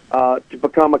to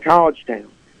become a college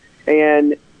town.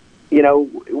 And,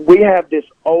 we have this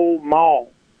old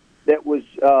mall that was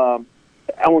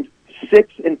on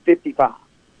 6 and 55.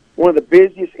 One of the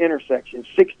busiest intersections.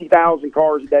 60,000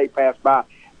 cars a day pass by.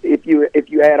 If you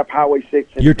add up Highway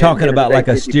 6, you're talking about like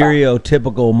a 55.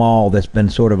 stereotypical mall that's been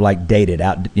sort of like dated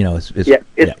out. You know, it's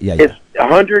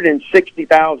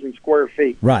 160,000 square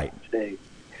feet. Right. Steve.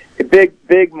 A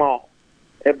big mall,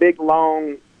 a big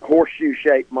long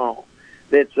horseshoe-shaped mall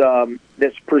that's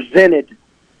presented.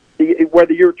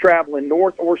 Whether you're traveling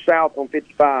north or south on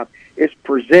 55, it's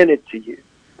presented to you.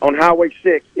 On Highway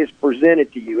 6, it's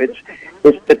presented to you. It's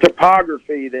the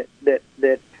topography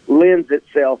that lends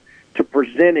itself to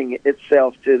presenting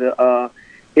itself to the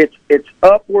it's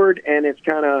upward, and it's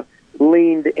kind of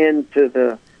leaned into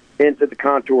the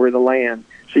contour of the land,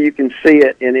 so you can see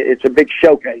it, and it's a big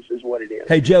showcase is what it is.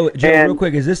 Hey Joe, real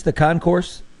quick, is this the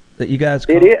concourse that you guys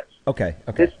call? It is. Okay.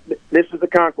 This is the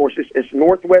concourse. It's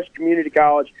Northwest Community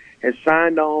College has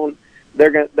signed on.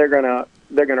 They're gonna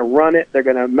run it. They're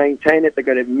gonna maintain it. They're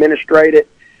gonna administrate it.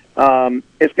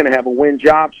 It's gonna have a Win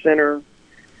Job Center.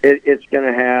 It's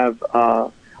gonna have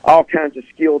all kinds of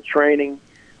skill training,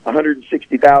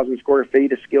 160,000 square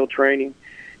feet of skill training.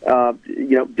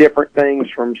 Different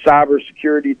things from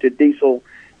cybersecurity to diesel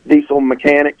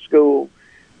mechanic school.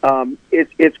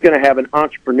 It's going to have an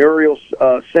entrepreneurial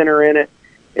center in it.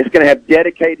 It's going to have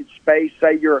dedicated space.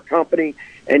 Say you're a company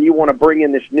and you want to bring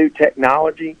in this new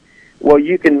technology. Well,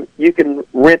 you can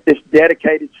rent this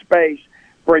dedicated space,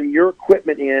 bring your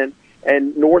equipment in,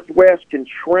 and Northwest can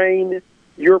train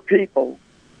your people,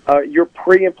 your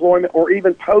pre-employment or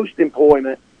even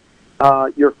post-employment,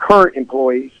 your current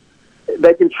employees.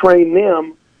 They can train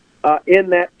them in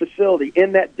that facility,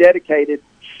 in that dedicated,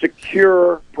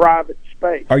 secure, private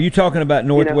space. Are you talking about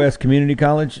Northwest Community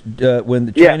College when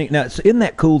the training? Now, isn't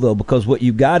that cool though? Because what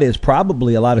you've got is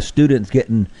probably a lot of students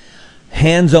getting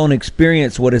hands-on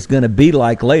experience what it's going to be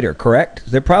like later. Correct?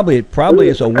 There probably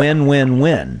is a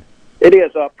win-win-win. It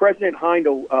is. President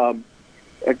Heindel,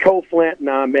 Cole Flint, and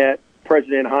I met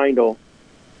President Heindel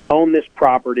on this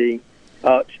property.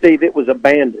 Steve, it was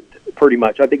abandoned pretty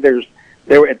much. I think there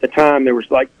were at the time there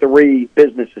was like 3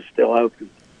 businesses still open.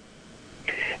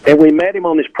 And we met him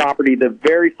on this property the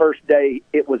very first day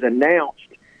it was announced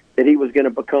that he was going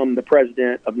to become the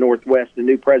president of Northwest, the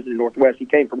new president of Northwest. He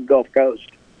came from Gulf Coast.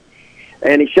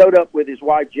 And he showed up with his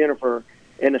wife, Jennifer,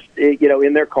 in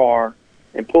their car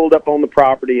and pulled up on the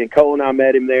property. And Cole and I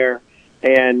met him there.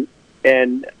 And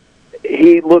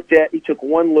he took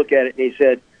one look at it and he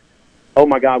said, "Oh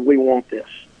my God, we want this.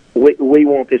 We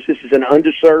want this. This is an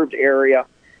underserved area.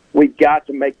 We've got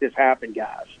to make this happen,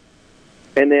 guys."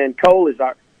 And then Cole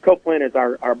Flynn is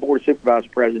our board supervisor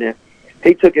president.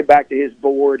 He took it back to his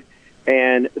board,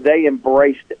 and they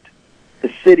embraced it.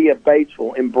 The city of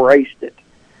Batesville embraced it,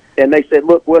 and they said,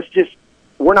 "Look, we're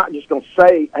not just going to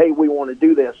say, hey, we want to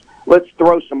do this. Let's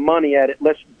throw some money at it.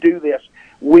 Let's do this.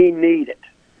 We need it.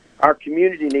 Our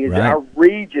community needs it. Our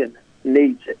region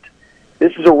needs it.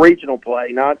 This is a regional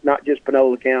play, not just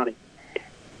Panola County."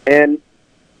 And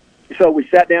so we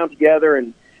sat down together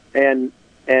and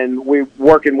we're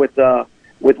working with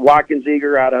Watkins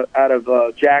Eager out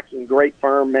of Jackson, great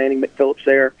firm, Manning McPhillips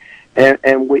there,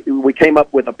 and we came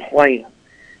up with a plan.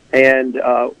 And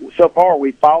so far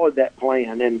we followed that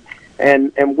plan,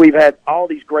 and we've had all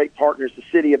these great partners: the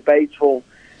city of Batesville,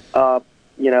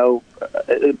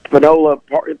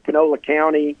 Panola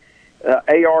County,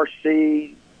 ARC,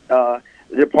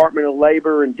 the Department of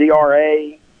Labor and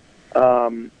DRA,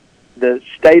 the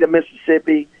state of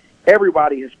Mississippi.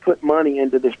 Everybody has put money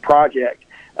into this project.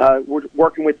 We're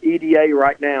working with EDA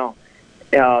right now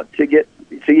to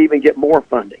even get more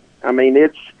funding. I mean,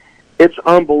 it's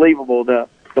unbelievable the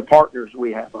partners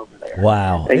we have over there.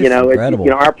 Wow, and,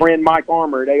 incredible. Our friend Mike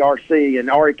Armour at ARC and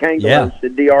Ari Kangelos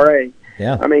at DRA.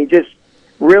 Yeah, I mean, just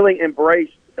really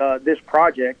embraced this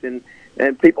project, and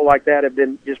people like that have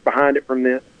been just behind it from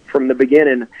the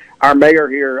beginning. Our mayor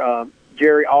here,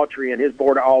 Jerry Autry, and his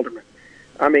board of aldermen.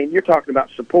 I mean, you're talking about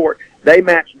support. They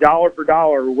match dollar for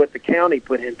dollar what the county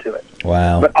put into it.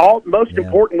 Wow. But most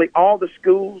importantly, all the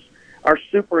schools, our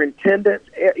superintendents,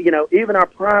 even our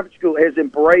private school has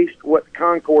embraced what the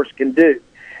concourse can do.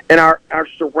 And our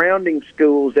surrounding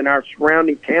schools and our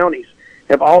surrounding counties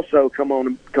have also come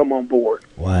on board.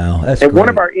 Wow. That's and great. One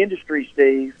of our industries,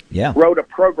 Steve, wrote a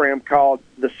program called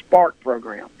the Spark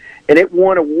Program. And it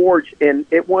won awards, and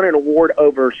it won an award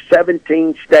over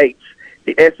 17 states,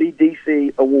 the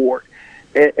SEDC award,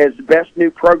 as the best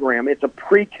new program. It's a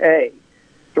pre-K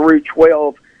through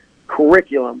 12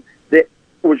 curriculum that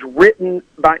was written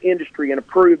by industry and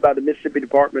approved by the Mississippi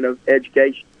Department of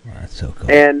Education. Wow, that's so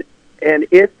cool. And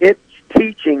it's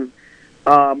teaching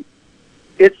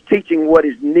what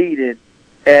is needed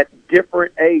at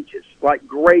different ages, like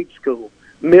grade school,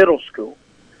 middle school.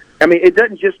 I mean, it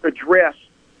doesn't just address,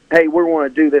 hey, we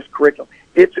want to do this curriculum.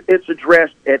 It's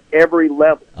addressed at every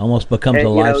level. Almost becomes a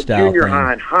lifestyle junior thing.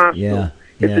 high and high school. Yeah.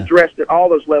 It's addressed at all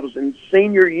those levels. And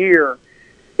senior year,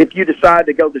 if you decide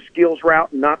to go the skills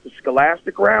route and not the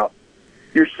scholastic route,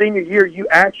 your senior year, you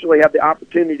actually have the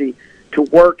opportunity to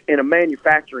work in a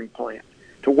manufacturing plant,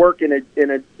 to work in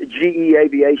a GE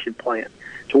aviation plant,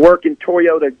 to work in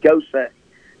Toyota Gosei,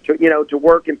 to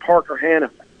work in Parker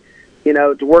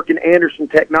Hannifin, to work in Anderson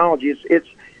Technology. It's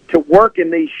to work in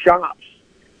these shops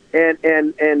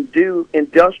and do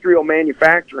industrial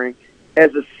manufacturing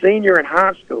as a senior in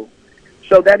high school.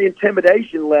 So that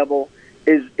intimidation level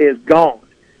is gone.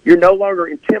 You're no longer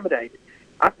intimidated.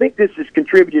 I think this has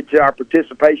contributed to our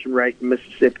participation rate in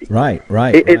Mississippi. Right.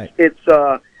 It's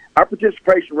our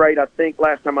participation rate, I think,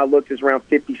 last time I looked, is around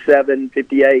 57,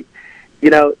 58.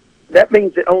 That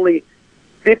means that only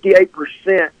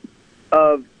 58%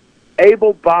 of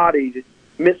able-bodied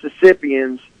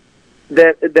Mississippians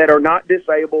that are not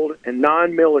disabled and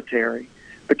non-military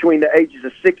between the ages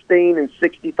of 16 and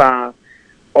 65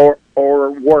 are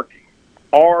working.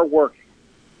 Wow.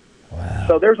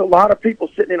 So there's a lot of people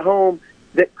sitting at home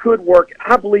that could work.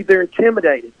 I believe they're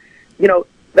intimidated.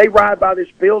 They ride by this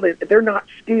building. They're not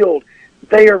skilled.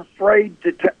 They are afraid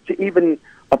to even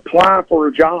apply for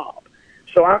a job.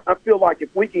 So I feel like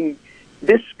if we can,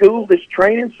 this school, this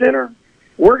training center,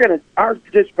 our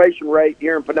participation rate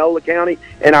here in Panola County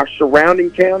and our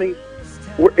surrounding counties,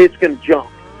 it's going to jump.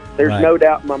 There's no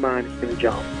doubt in my mind it's going to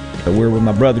jump. We're with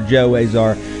my brother Joe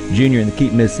Azar Jr. in the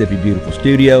Keep Mississippi Beautiful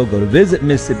studio. Go to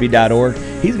visitmississippi.org.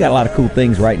 He's got a lot of cool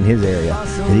things right in his area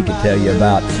that he can tell you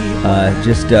about.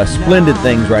 Just splendid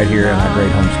things right here in our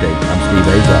great home state. I'm Steve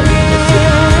Azar.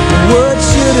 What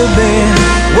should have been,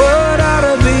 what ought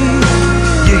to be,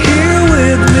 you're here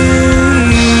with me.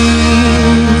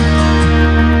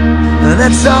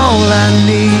 That's all I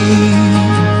need.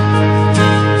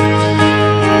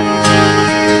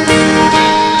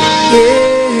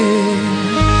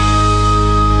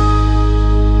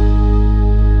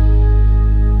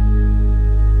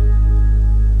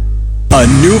 A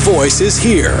new voice is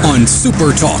here on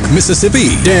Super Talk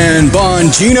Mississippi. Dan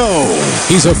Bongino.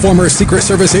 He's a former Secret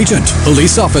Service agent,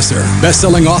 police officer,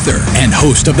 best-selling author, and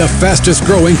host of the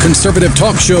fastest-growing conservative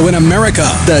talk show in America,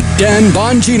 The Dan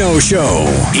Bongino Show.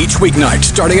 Each weeknight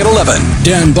starting at 11,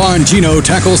 Dan Bongino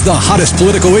tackles the hottest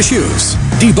political issues,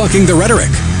 debunking the rhetoric,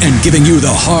 and giving you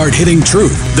the hard-hitting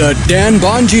truth. The Dan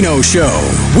Bongino Show.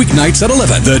 Weeknights at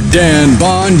 11. The Dan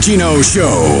Bongino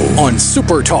Show on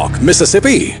Super Talk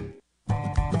Mississippi.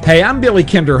 Hey, I'm Billy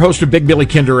Kinder, host of Big Billy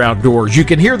Kinder Outdoors. You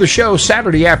can hear the show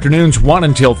Saturday afternoons 1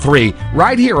 until 3,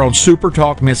 right here on Super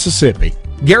Talk Mississippi.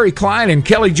 Gary Klein and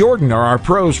Kelly Jordan are our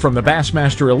pros from the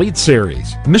Bassmaster Elite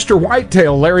Series. Mr.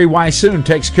 Whitetail Larry Wysoon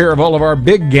takes care of all of our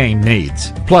big game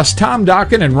needs. Plus, Tom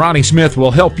Dokken and Ronnie Smith will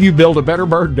help you build a better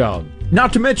bird dog.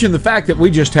 Not to mention the fact that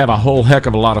we just have a whole heck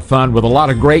of a lot of fun with a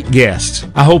lot of great guests.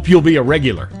 I hope you'll be a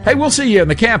regular. Hey, we'll see you in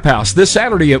the Camp House this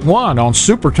Saturday at 1 on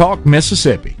Super Talk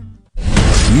Mississippi.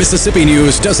 Mississippi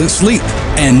news doesn't sleep,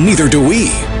 and neither do we.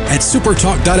 At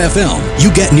supertalk.fm,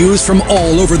 you get news from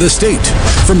all over the state.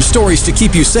 From stories to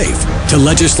keep you safe, to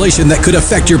legislation that could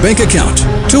affect your bank account,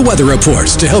 to weather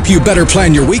reports to help you better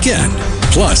plan your weekend.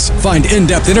 Plus, find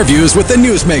in-depth interviews with the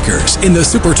newsmakers in the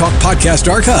Supertalk podcast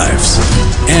archives.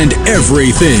 And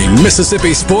everything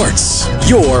Mississippi sports.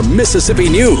 Your Mississippi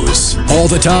news. All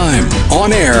the time,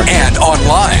 on air and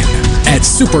online. At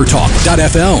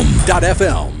supertalk.fm.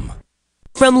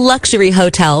 From luxury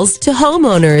hotels to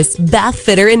homeowners, Bath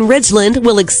Fitter in Ridgeland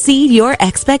will exceed your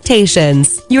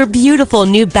expectations. Your beautiful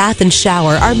new bath and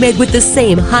shower are made with the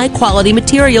same high-quality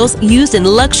materials used in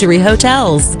luxury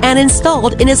hotels and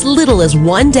installed in as little as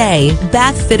 1 day.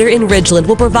 Bath Fitter in Ridgeland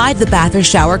will provide the bath or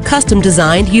shower custom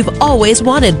designed you've always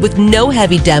wanted with no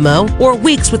heavy demo or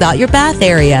weeks without your bath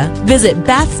area. Visit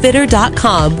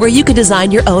bathfitter.com where you can design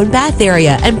your own bath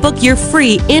area and book your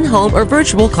free in-home or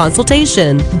virtual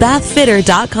consultation. Bathfitter.com.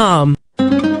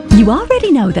 You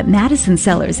already know that Madison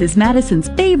Cellars is Madison's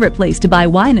favorite place to buy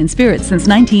wine and spirits since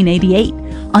 1988.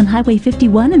 On Highway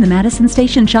 51 in the Madison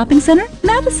Station Shopping Center,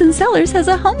 Madison Cellars has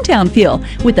a hometown feel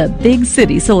with a big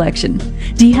city selection.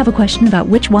 Do you have a question about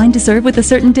which wine to serve with a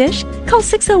certain dish? Call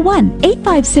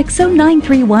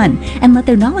 601-856-0931 and let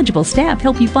their knowledgeable staff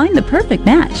help you find the perfect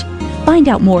match. Find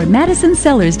out more at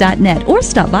MadisonCellars.net or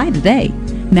stop by today.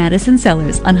 Madison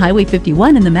Cellars on Highway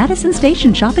 51 in the Madison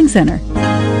Station Shopping Center.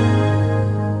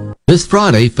 This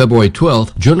Friday, February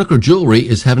 12th, Juniker Jewelry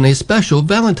is having a special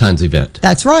Valentine's event.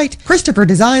 That's right. Christopher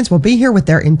Designs will be here with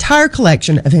their entire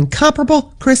collection of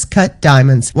incomparable Chris-cut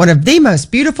diamonds. One of the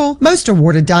most beautiful, most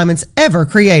awarded diamonds ever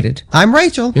created. I'm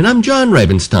Rachel. And I'm John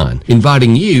Ravenstein,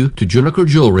 inviting you to Juniker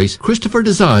Jewelry's Christopher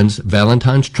Designs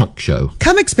Valentine's Trunk Show.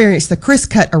 Come experience the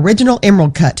Chris-cut Original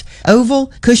Emerald Cut,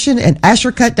 Oval, Cushion, and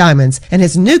Asher Cut diamonds, and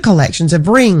his new collections of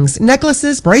rings,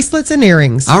 necklaces, bracelets, and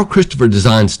earrings. Our Christopher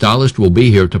Designs stylist will be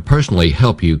here to personally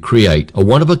help you create a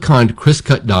one-of-a-kind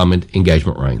Chris-cut diamond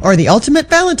engagement ring. Or the ultimate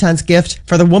Valentine's gift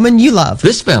for the woman you love.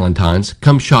 This Valentine's,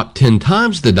 come shop 10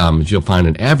 times the diamonds you'll find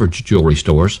in average jewelry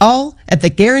stores. All at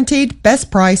the guaranteed best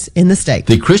price in the state.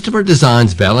 The Christopher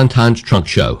Designs Valentine's Trunk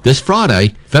Show, this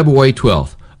Friday, February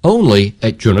 12th. Only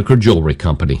at Juniker Jewelry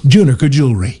Company. Juniker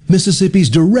Jewelry, Mississippi's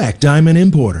direct diamond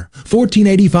importer.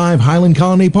 1485 Highland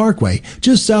Colony Parkway,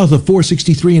 just south of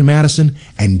 463 in Madison,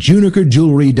 and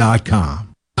junikerjewelry.com.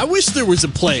 I wish there was a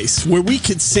place where we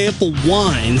could sample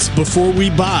wines before we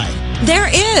buy. There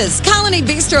is. Colony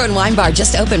Bistro and Wine Bar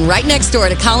just opened right next door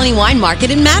to Colony Wine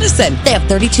Market in Madison. They have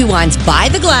 32 wines by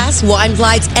the glass, wine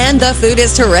flights, and the food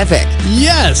is terrific.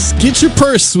 Yes, get your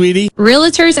purse, sweetie.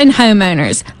 Realtors and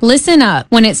homeowners, listen up.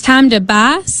 When it's time to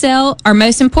buy, sell, or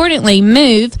most importantly,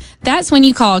 move, that's when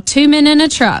you call 2 Men in a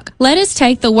Truck. Let us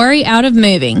take the worry out of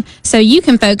moving so you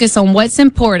can focus on what's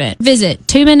important. Visit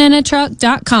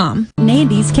 2meninatruck.com.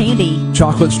 Nandy's Candy.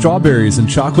 Chocolate strawberries and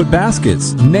chocolate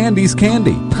baskets. Nandy's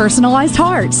Candy. Personalized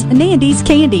hearts. Nandy's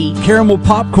Candy. Caramel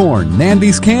popcorn.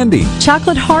 Nandy's Candy.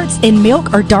 Chocolate hearts in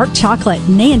milk or dark chocolate.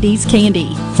 Nandy's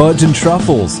Candy. Fudge and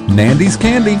truffles. Nandy's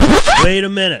Candy. Wait a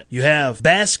minute. You have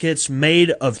baskets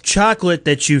made of chocolate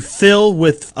that you fill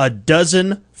with a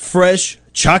dozen fresh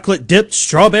chocolate dipped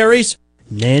strawberries.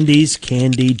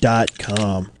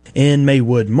 Nandy'sCandy.com. In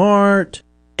Maywood Mart.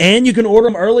 And you can order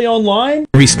them early online?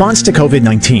 In response to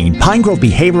COVID-19, Pine Grove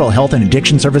Behavioral Health and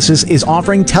Addiction Services is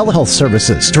offering telehealth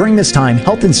services. During this time,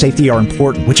 health and safety are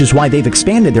important, which is why they've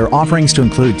expanded their offerings to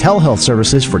include telehealth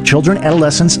services for children,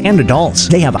 adolescents, and adults.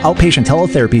 They have outpatient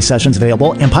teletherapy sessions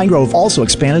available, and Pine Grove also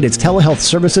expanded its telehealth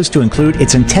services to include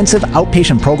its intensive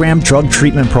outpatient program drug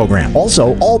treatment program.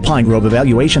 Also, all Pine Grove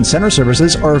Evaluation Center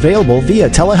services are available via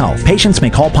telehealth. Patients may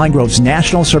call Pine Grove's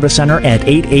National Service Center at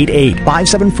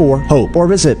 888-574-HOPE or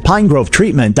visit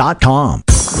pinegrovetreatment.com.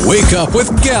 Wake up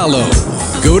with Gallo.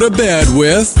 Go to bed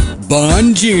with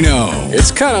Bongino.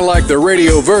 It's kind of like the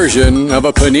radio version of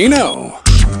a panino.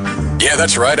 Yeah,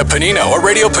 that's right, a panino, a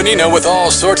radio panino with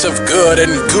all sorts of good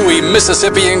and gooey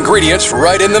Mississippi ingredients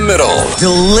right in the middle.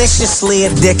 Deliciously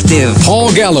addictive.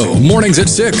 Paul Gallo, mornings at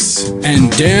 6,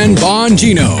 and Dan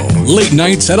Bongino, late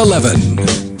nights at 11.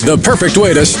 The perfect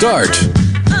way to start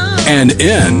and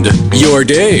end your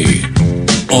day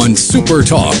on Super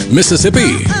Talk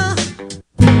Mississippi.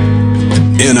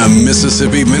 In a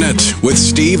Mississippi Minute with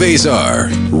Steve Azar,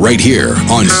 right here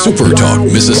on Super Talk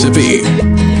Mississippi.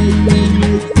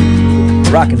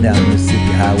 Rocking down the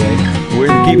Mississippi Highway. We're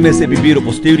in the Keep Mississippi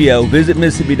Beautiful studio. Visit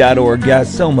Mississippi.org.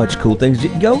 Guys, so much cool things.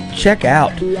 Go check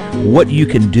out what you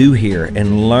can do here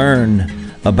and learn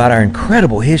about our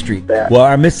incredible history. Well,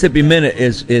 our Mississippi Minute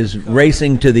is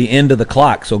racing to the end of the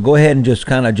clock, so go ahead and just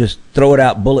throw it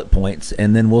out bullet points,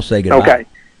 and then we'll say goodbye. Okay.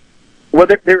 Well,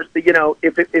 there's the,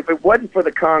 if it wasn't for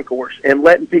the concourse and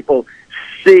letting people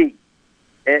see,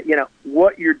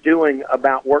 what you're doing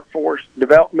about workforce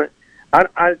development,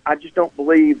 I just don't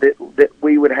believe that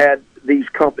we would have these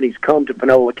companies come to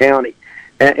Panola County,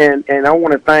 and I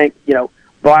want to thank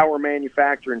Blower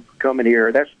Manufacturing for coming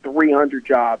here. That's 300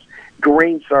 jobs.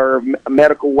 GreenServe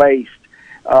Medical Waste,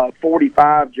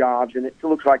 45 jobs, and it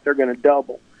looks like they're going to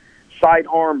double. Site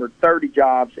Armor, 30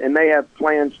 jobs, and they have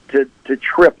plans to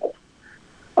triple.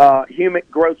 Humic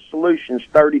Growth Solutions,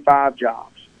 35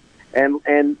 jobs.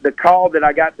 And the call that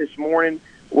I got this morning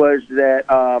was that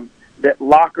that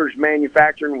Lockers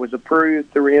Manufacturing was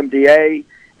approved through MDA,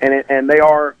 and they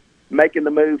are making the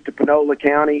move to Panola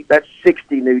County. That's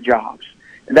 60 new jobs,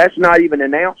 and that's not even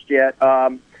announced yet.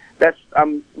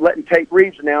 I'm letting Tate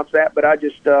Reeves announce that, but I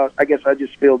guess I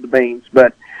just spilled the beans.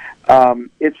 But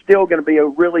it's still going to be a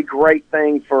really great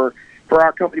thing for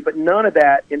our company. But none of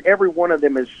that, and every one of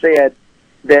them has said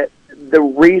that the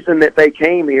reason that they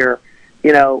came here,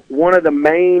 one of the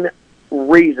main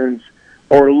reasons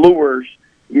or lures,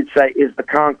 you'd say, is the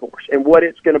concourse and what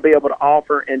it's going to be able to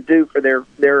offer and do for their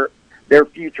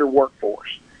future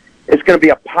workforce. It's going to be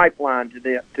a pipeline to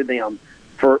them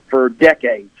for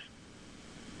decades.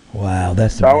 Wow,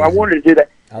 that's so amazing. I wanted to do that.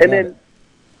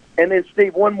 And then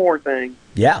Steve, one more thing.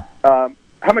 Yeah. How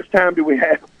much time do we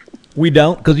have? We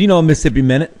don't, because Mississippi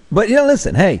Minute. But,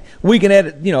 listen, hey, we can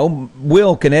edit,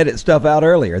 Will can edit stuff out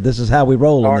earlier. This is how we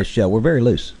roll on this show. We're very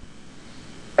loose.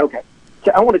 Okay.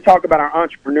 So I want to talk about our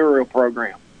entrepreneurial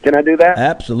program. Can I do that?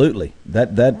 Absolutely.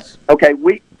 That's okay.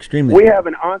 We extremely. have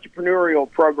an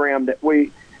entrepreneurial program that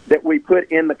we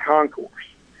put in the concourse,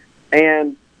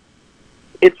 and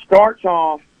it starts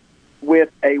off with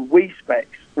a We Space,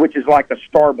 which is like a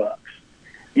Starbucks.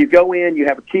 You go in, you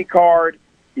have a key card,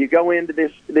 you go into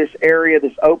this area,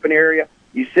 this open area.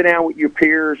 You sit down with your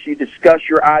peers, you discuss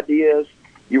your ideas,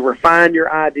 you refine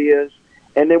your ideas,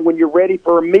 and then when you're ready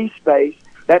for a Me Space,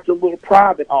 that's a little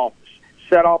private office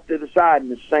set off to the side in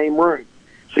the same room.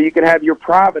 So you can have your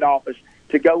private office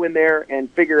to go in there and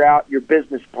figure out your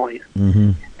business plan.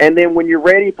 Mm-hmm. And then when you're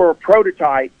ready for a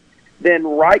prototype, then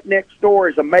right next door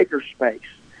is a maker space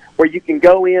where you can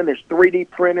go in. There's 3D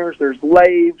printers, there's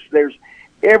lathes, there's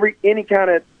anything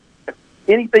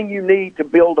you need to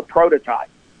build a prototype.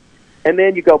 And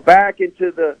then you go back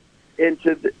into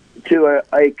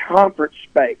a conference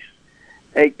space.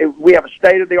 We have a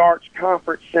state-of-the-art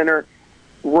conference center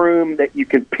room that you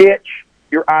can pitch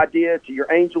your idea to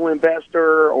your angel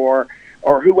investor or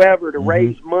whoever to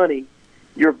raise money,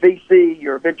 your VC,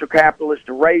 your venture capitalist,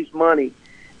 to raise money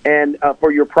and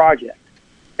for your project.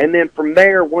 And then from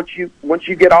there, once you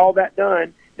get all that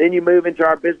done, then you move into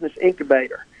our business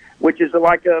incubator, which is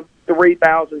like a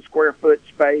 3,000 square foot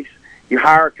space. You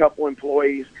hire a couple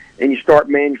employees and you start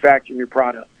manufacturing your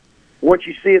product. Once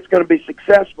you see it's going to be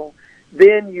successful,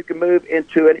 then you can move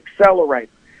into an accelerator,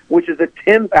 which is a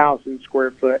 10,000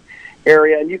 square foot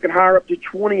area, and you can hire up to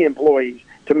 20 employees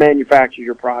to manufacture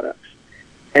your products.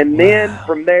 And then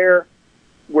from there,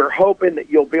 we're hoping that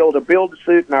you'll be able to build a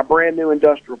suit in our brand new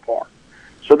industrial park.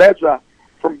 So that's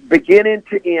from beginning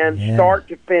to end, start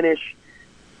to finish,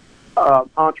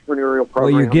 entrepreneurial program.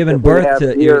 Well, you're giving birth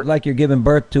to you're giving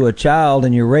birth to a child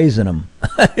and you're raising them.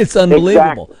 It's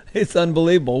unbelievable. Exactly. It's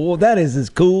unbelievable. Well, that is as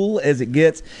cool as it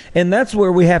gets, and that's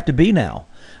where we have to be now.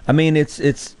 I mean, it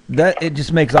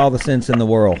just makes all the sense in the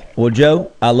world. Well,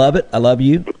 Joe, I love it. I love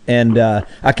you, and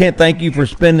I can't thank you for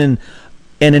spending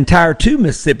an entire 2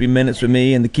 Mississippi minutes with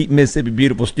me in the Keep Mississippi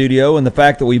Beautiful studio, and the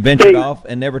fact that we ventured off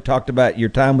and never talked about your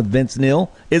time with Vince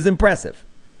Neil is impressive.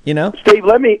 Steve,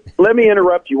 let me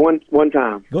interrupt you one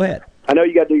time. Go ahead. I know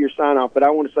you got to do your sign off, but I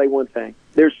want to say one thing.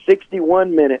 There's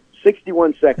 61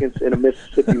 seconds in a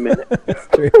Mississippi minute.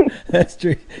 That's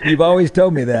true. You've always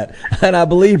told me that, and I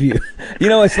believe you.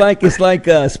 It's like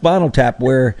Spinal Tap,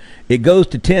 where it goes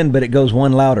to 10, but it goes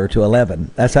one louder to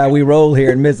 11. That's how we roll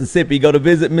here in Mississippi. Go to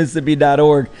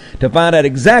visitmississippi.org to find out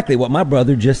exactly what my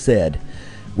brother just said.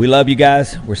 We love you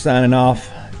guys. We're signing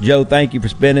off. Joe, thank you for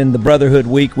spending the Brotherhood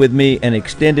Week with me, an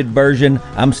extended version.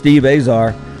 I'm Steve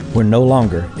Azar. We're no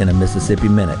longer in a Mississippi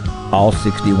Minute, all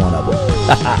 61 of them.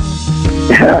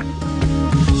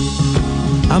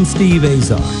 I'm Steve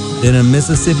Azar. In a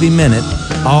Mississippi Minute,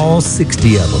 all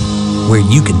 60 of them, where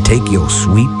you can take your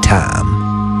sweet time.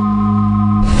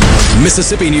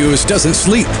 Mississippi news doesn't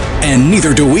sleep, and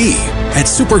neither do we. At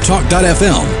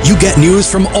supertalk.fm, you get news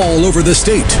from all over the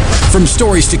state. From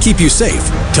stories to keep you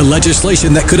safe, to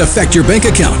legislation that could affect your bank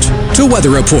account, to weather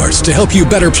reports to help you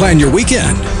better plan your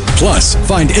weekend. Plus,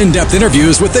 find in-depth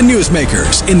interviews with the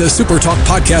newsmakers in the Supertalk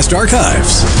podcast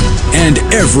archives. And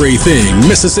everything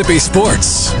Mississippi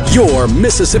sports. Your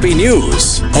Mississippi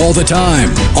news. All the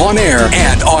time, on air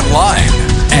and online.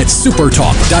 At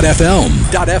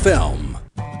supertalk.fm.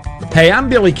 Hey, I'm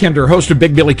Billy Kinder, host of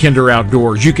Big Billy Kinder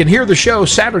Outdoors. You can hear the show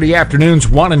Saturday afternoons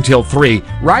 1 until 3,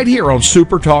 right here on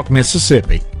Super Talk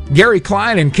Mississippi. Gary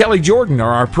Klein and Kelly Jordan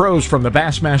are our pros from the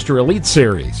Bassmaster Elite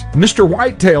Series. Mr.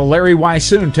 Whitetail Larry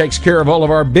Wysoon takes care of all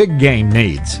of our big game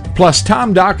needs. Plus,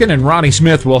 Tom Dokken and Ronnie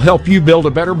Smith will help you build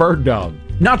a better bird dog.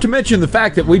 Not to mention the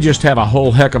fact that we just have a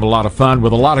whole heck of a lot of fun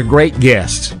with a lot of great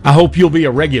guests. I hope you'll be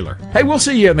a regular. Hey, we'll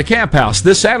see you in the Camp House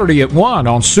this Saturday at 1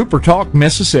 on Super Talk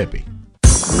Mississippi.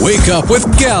 Wake up with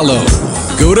Gallo.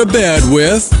 Go to bed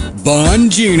with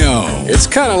Bongino. It's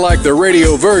kind of like the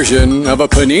radio version of a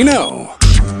panino.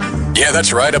 Yeah,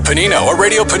 that's right, a panino. A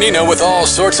radio panino with all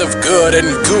sorts of good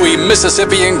and gooey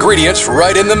Mississippi ingredients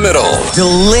right in the middle.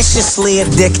 Deliciously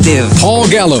addictive. Paul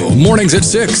Gallo, mornings at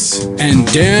 6. And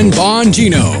Dan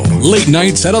Bongino, late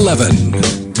nights at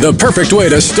 11. The perfect way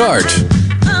to start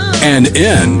and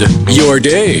end your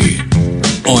day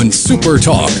on Super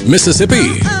Talk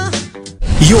Mississippi.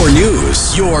 Your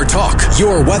news, your talk,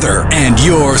 your weather, and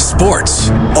your sports.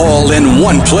 All in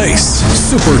one place.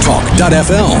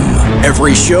 Supertalk.fm.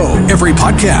 Every show, every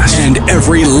podcast, and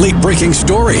every late-breaking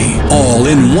story. All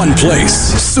in one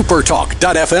place.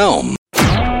 Supertalk.fm.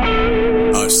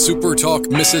 A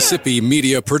Supertalk Mississippi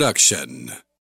media production.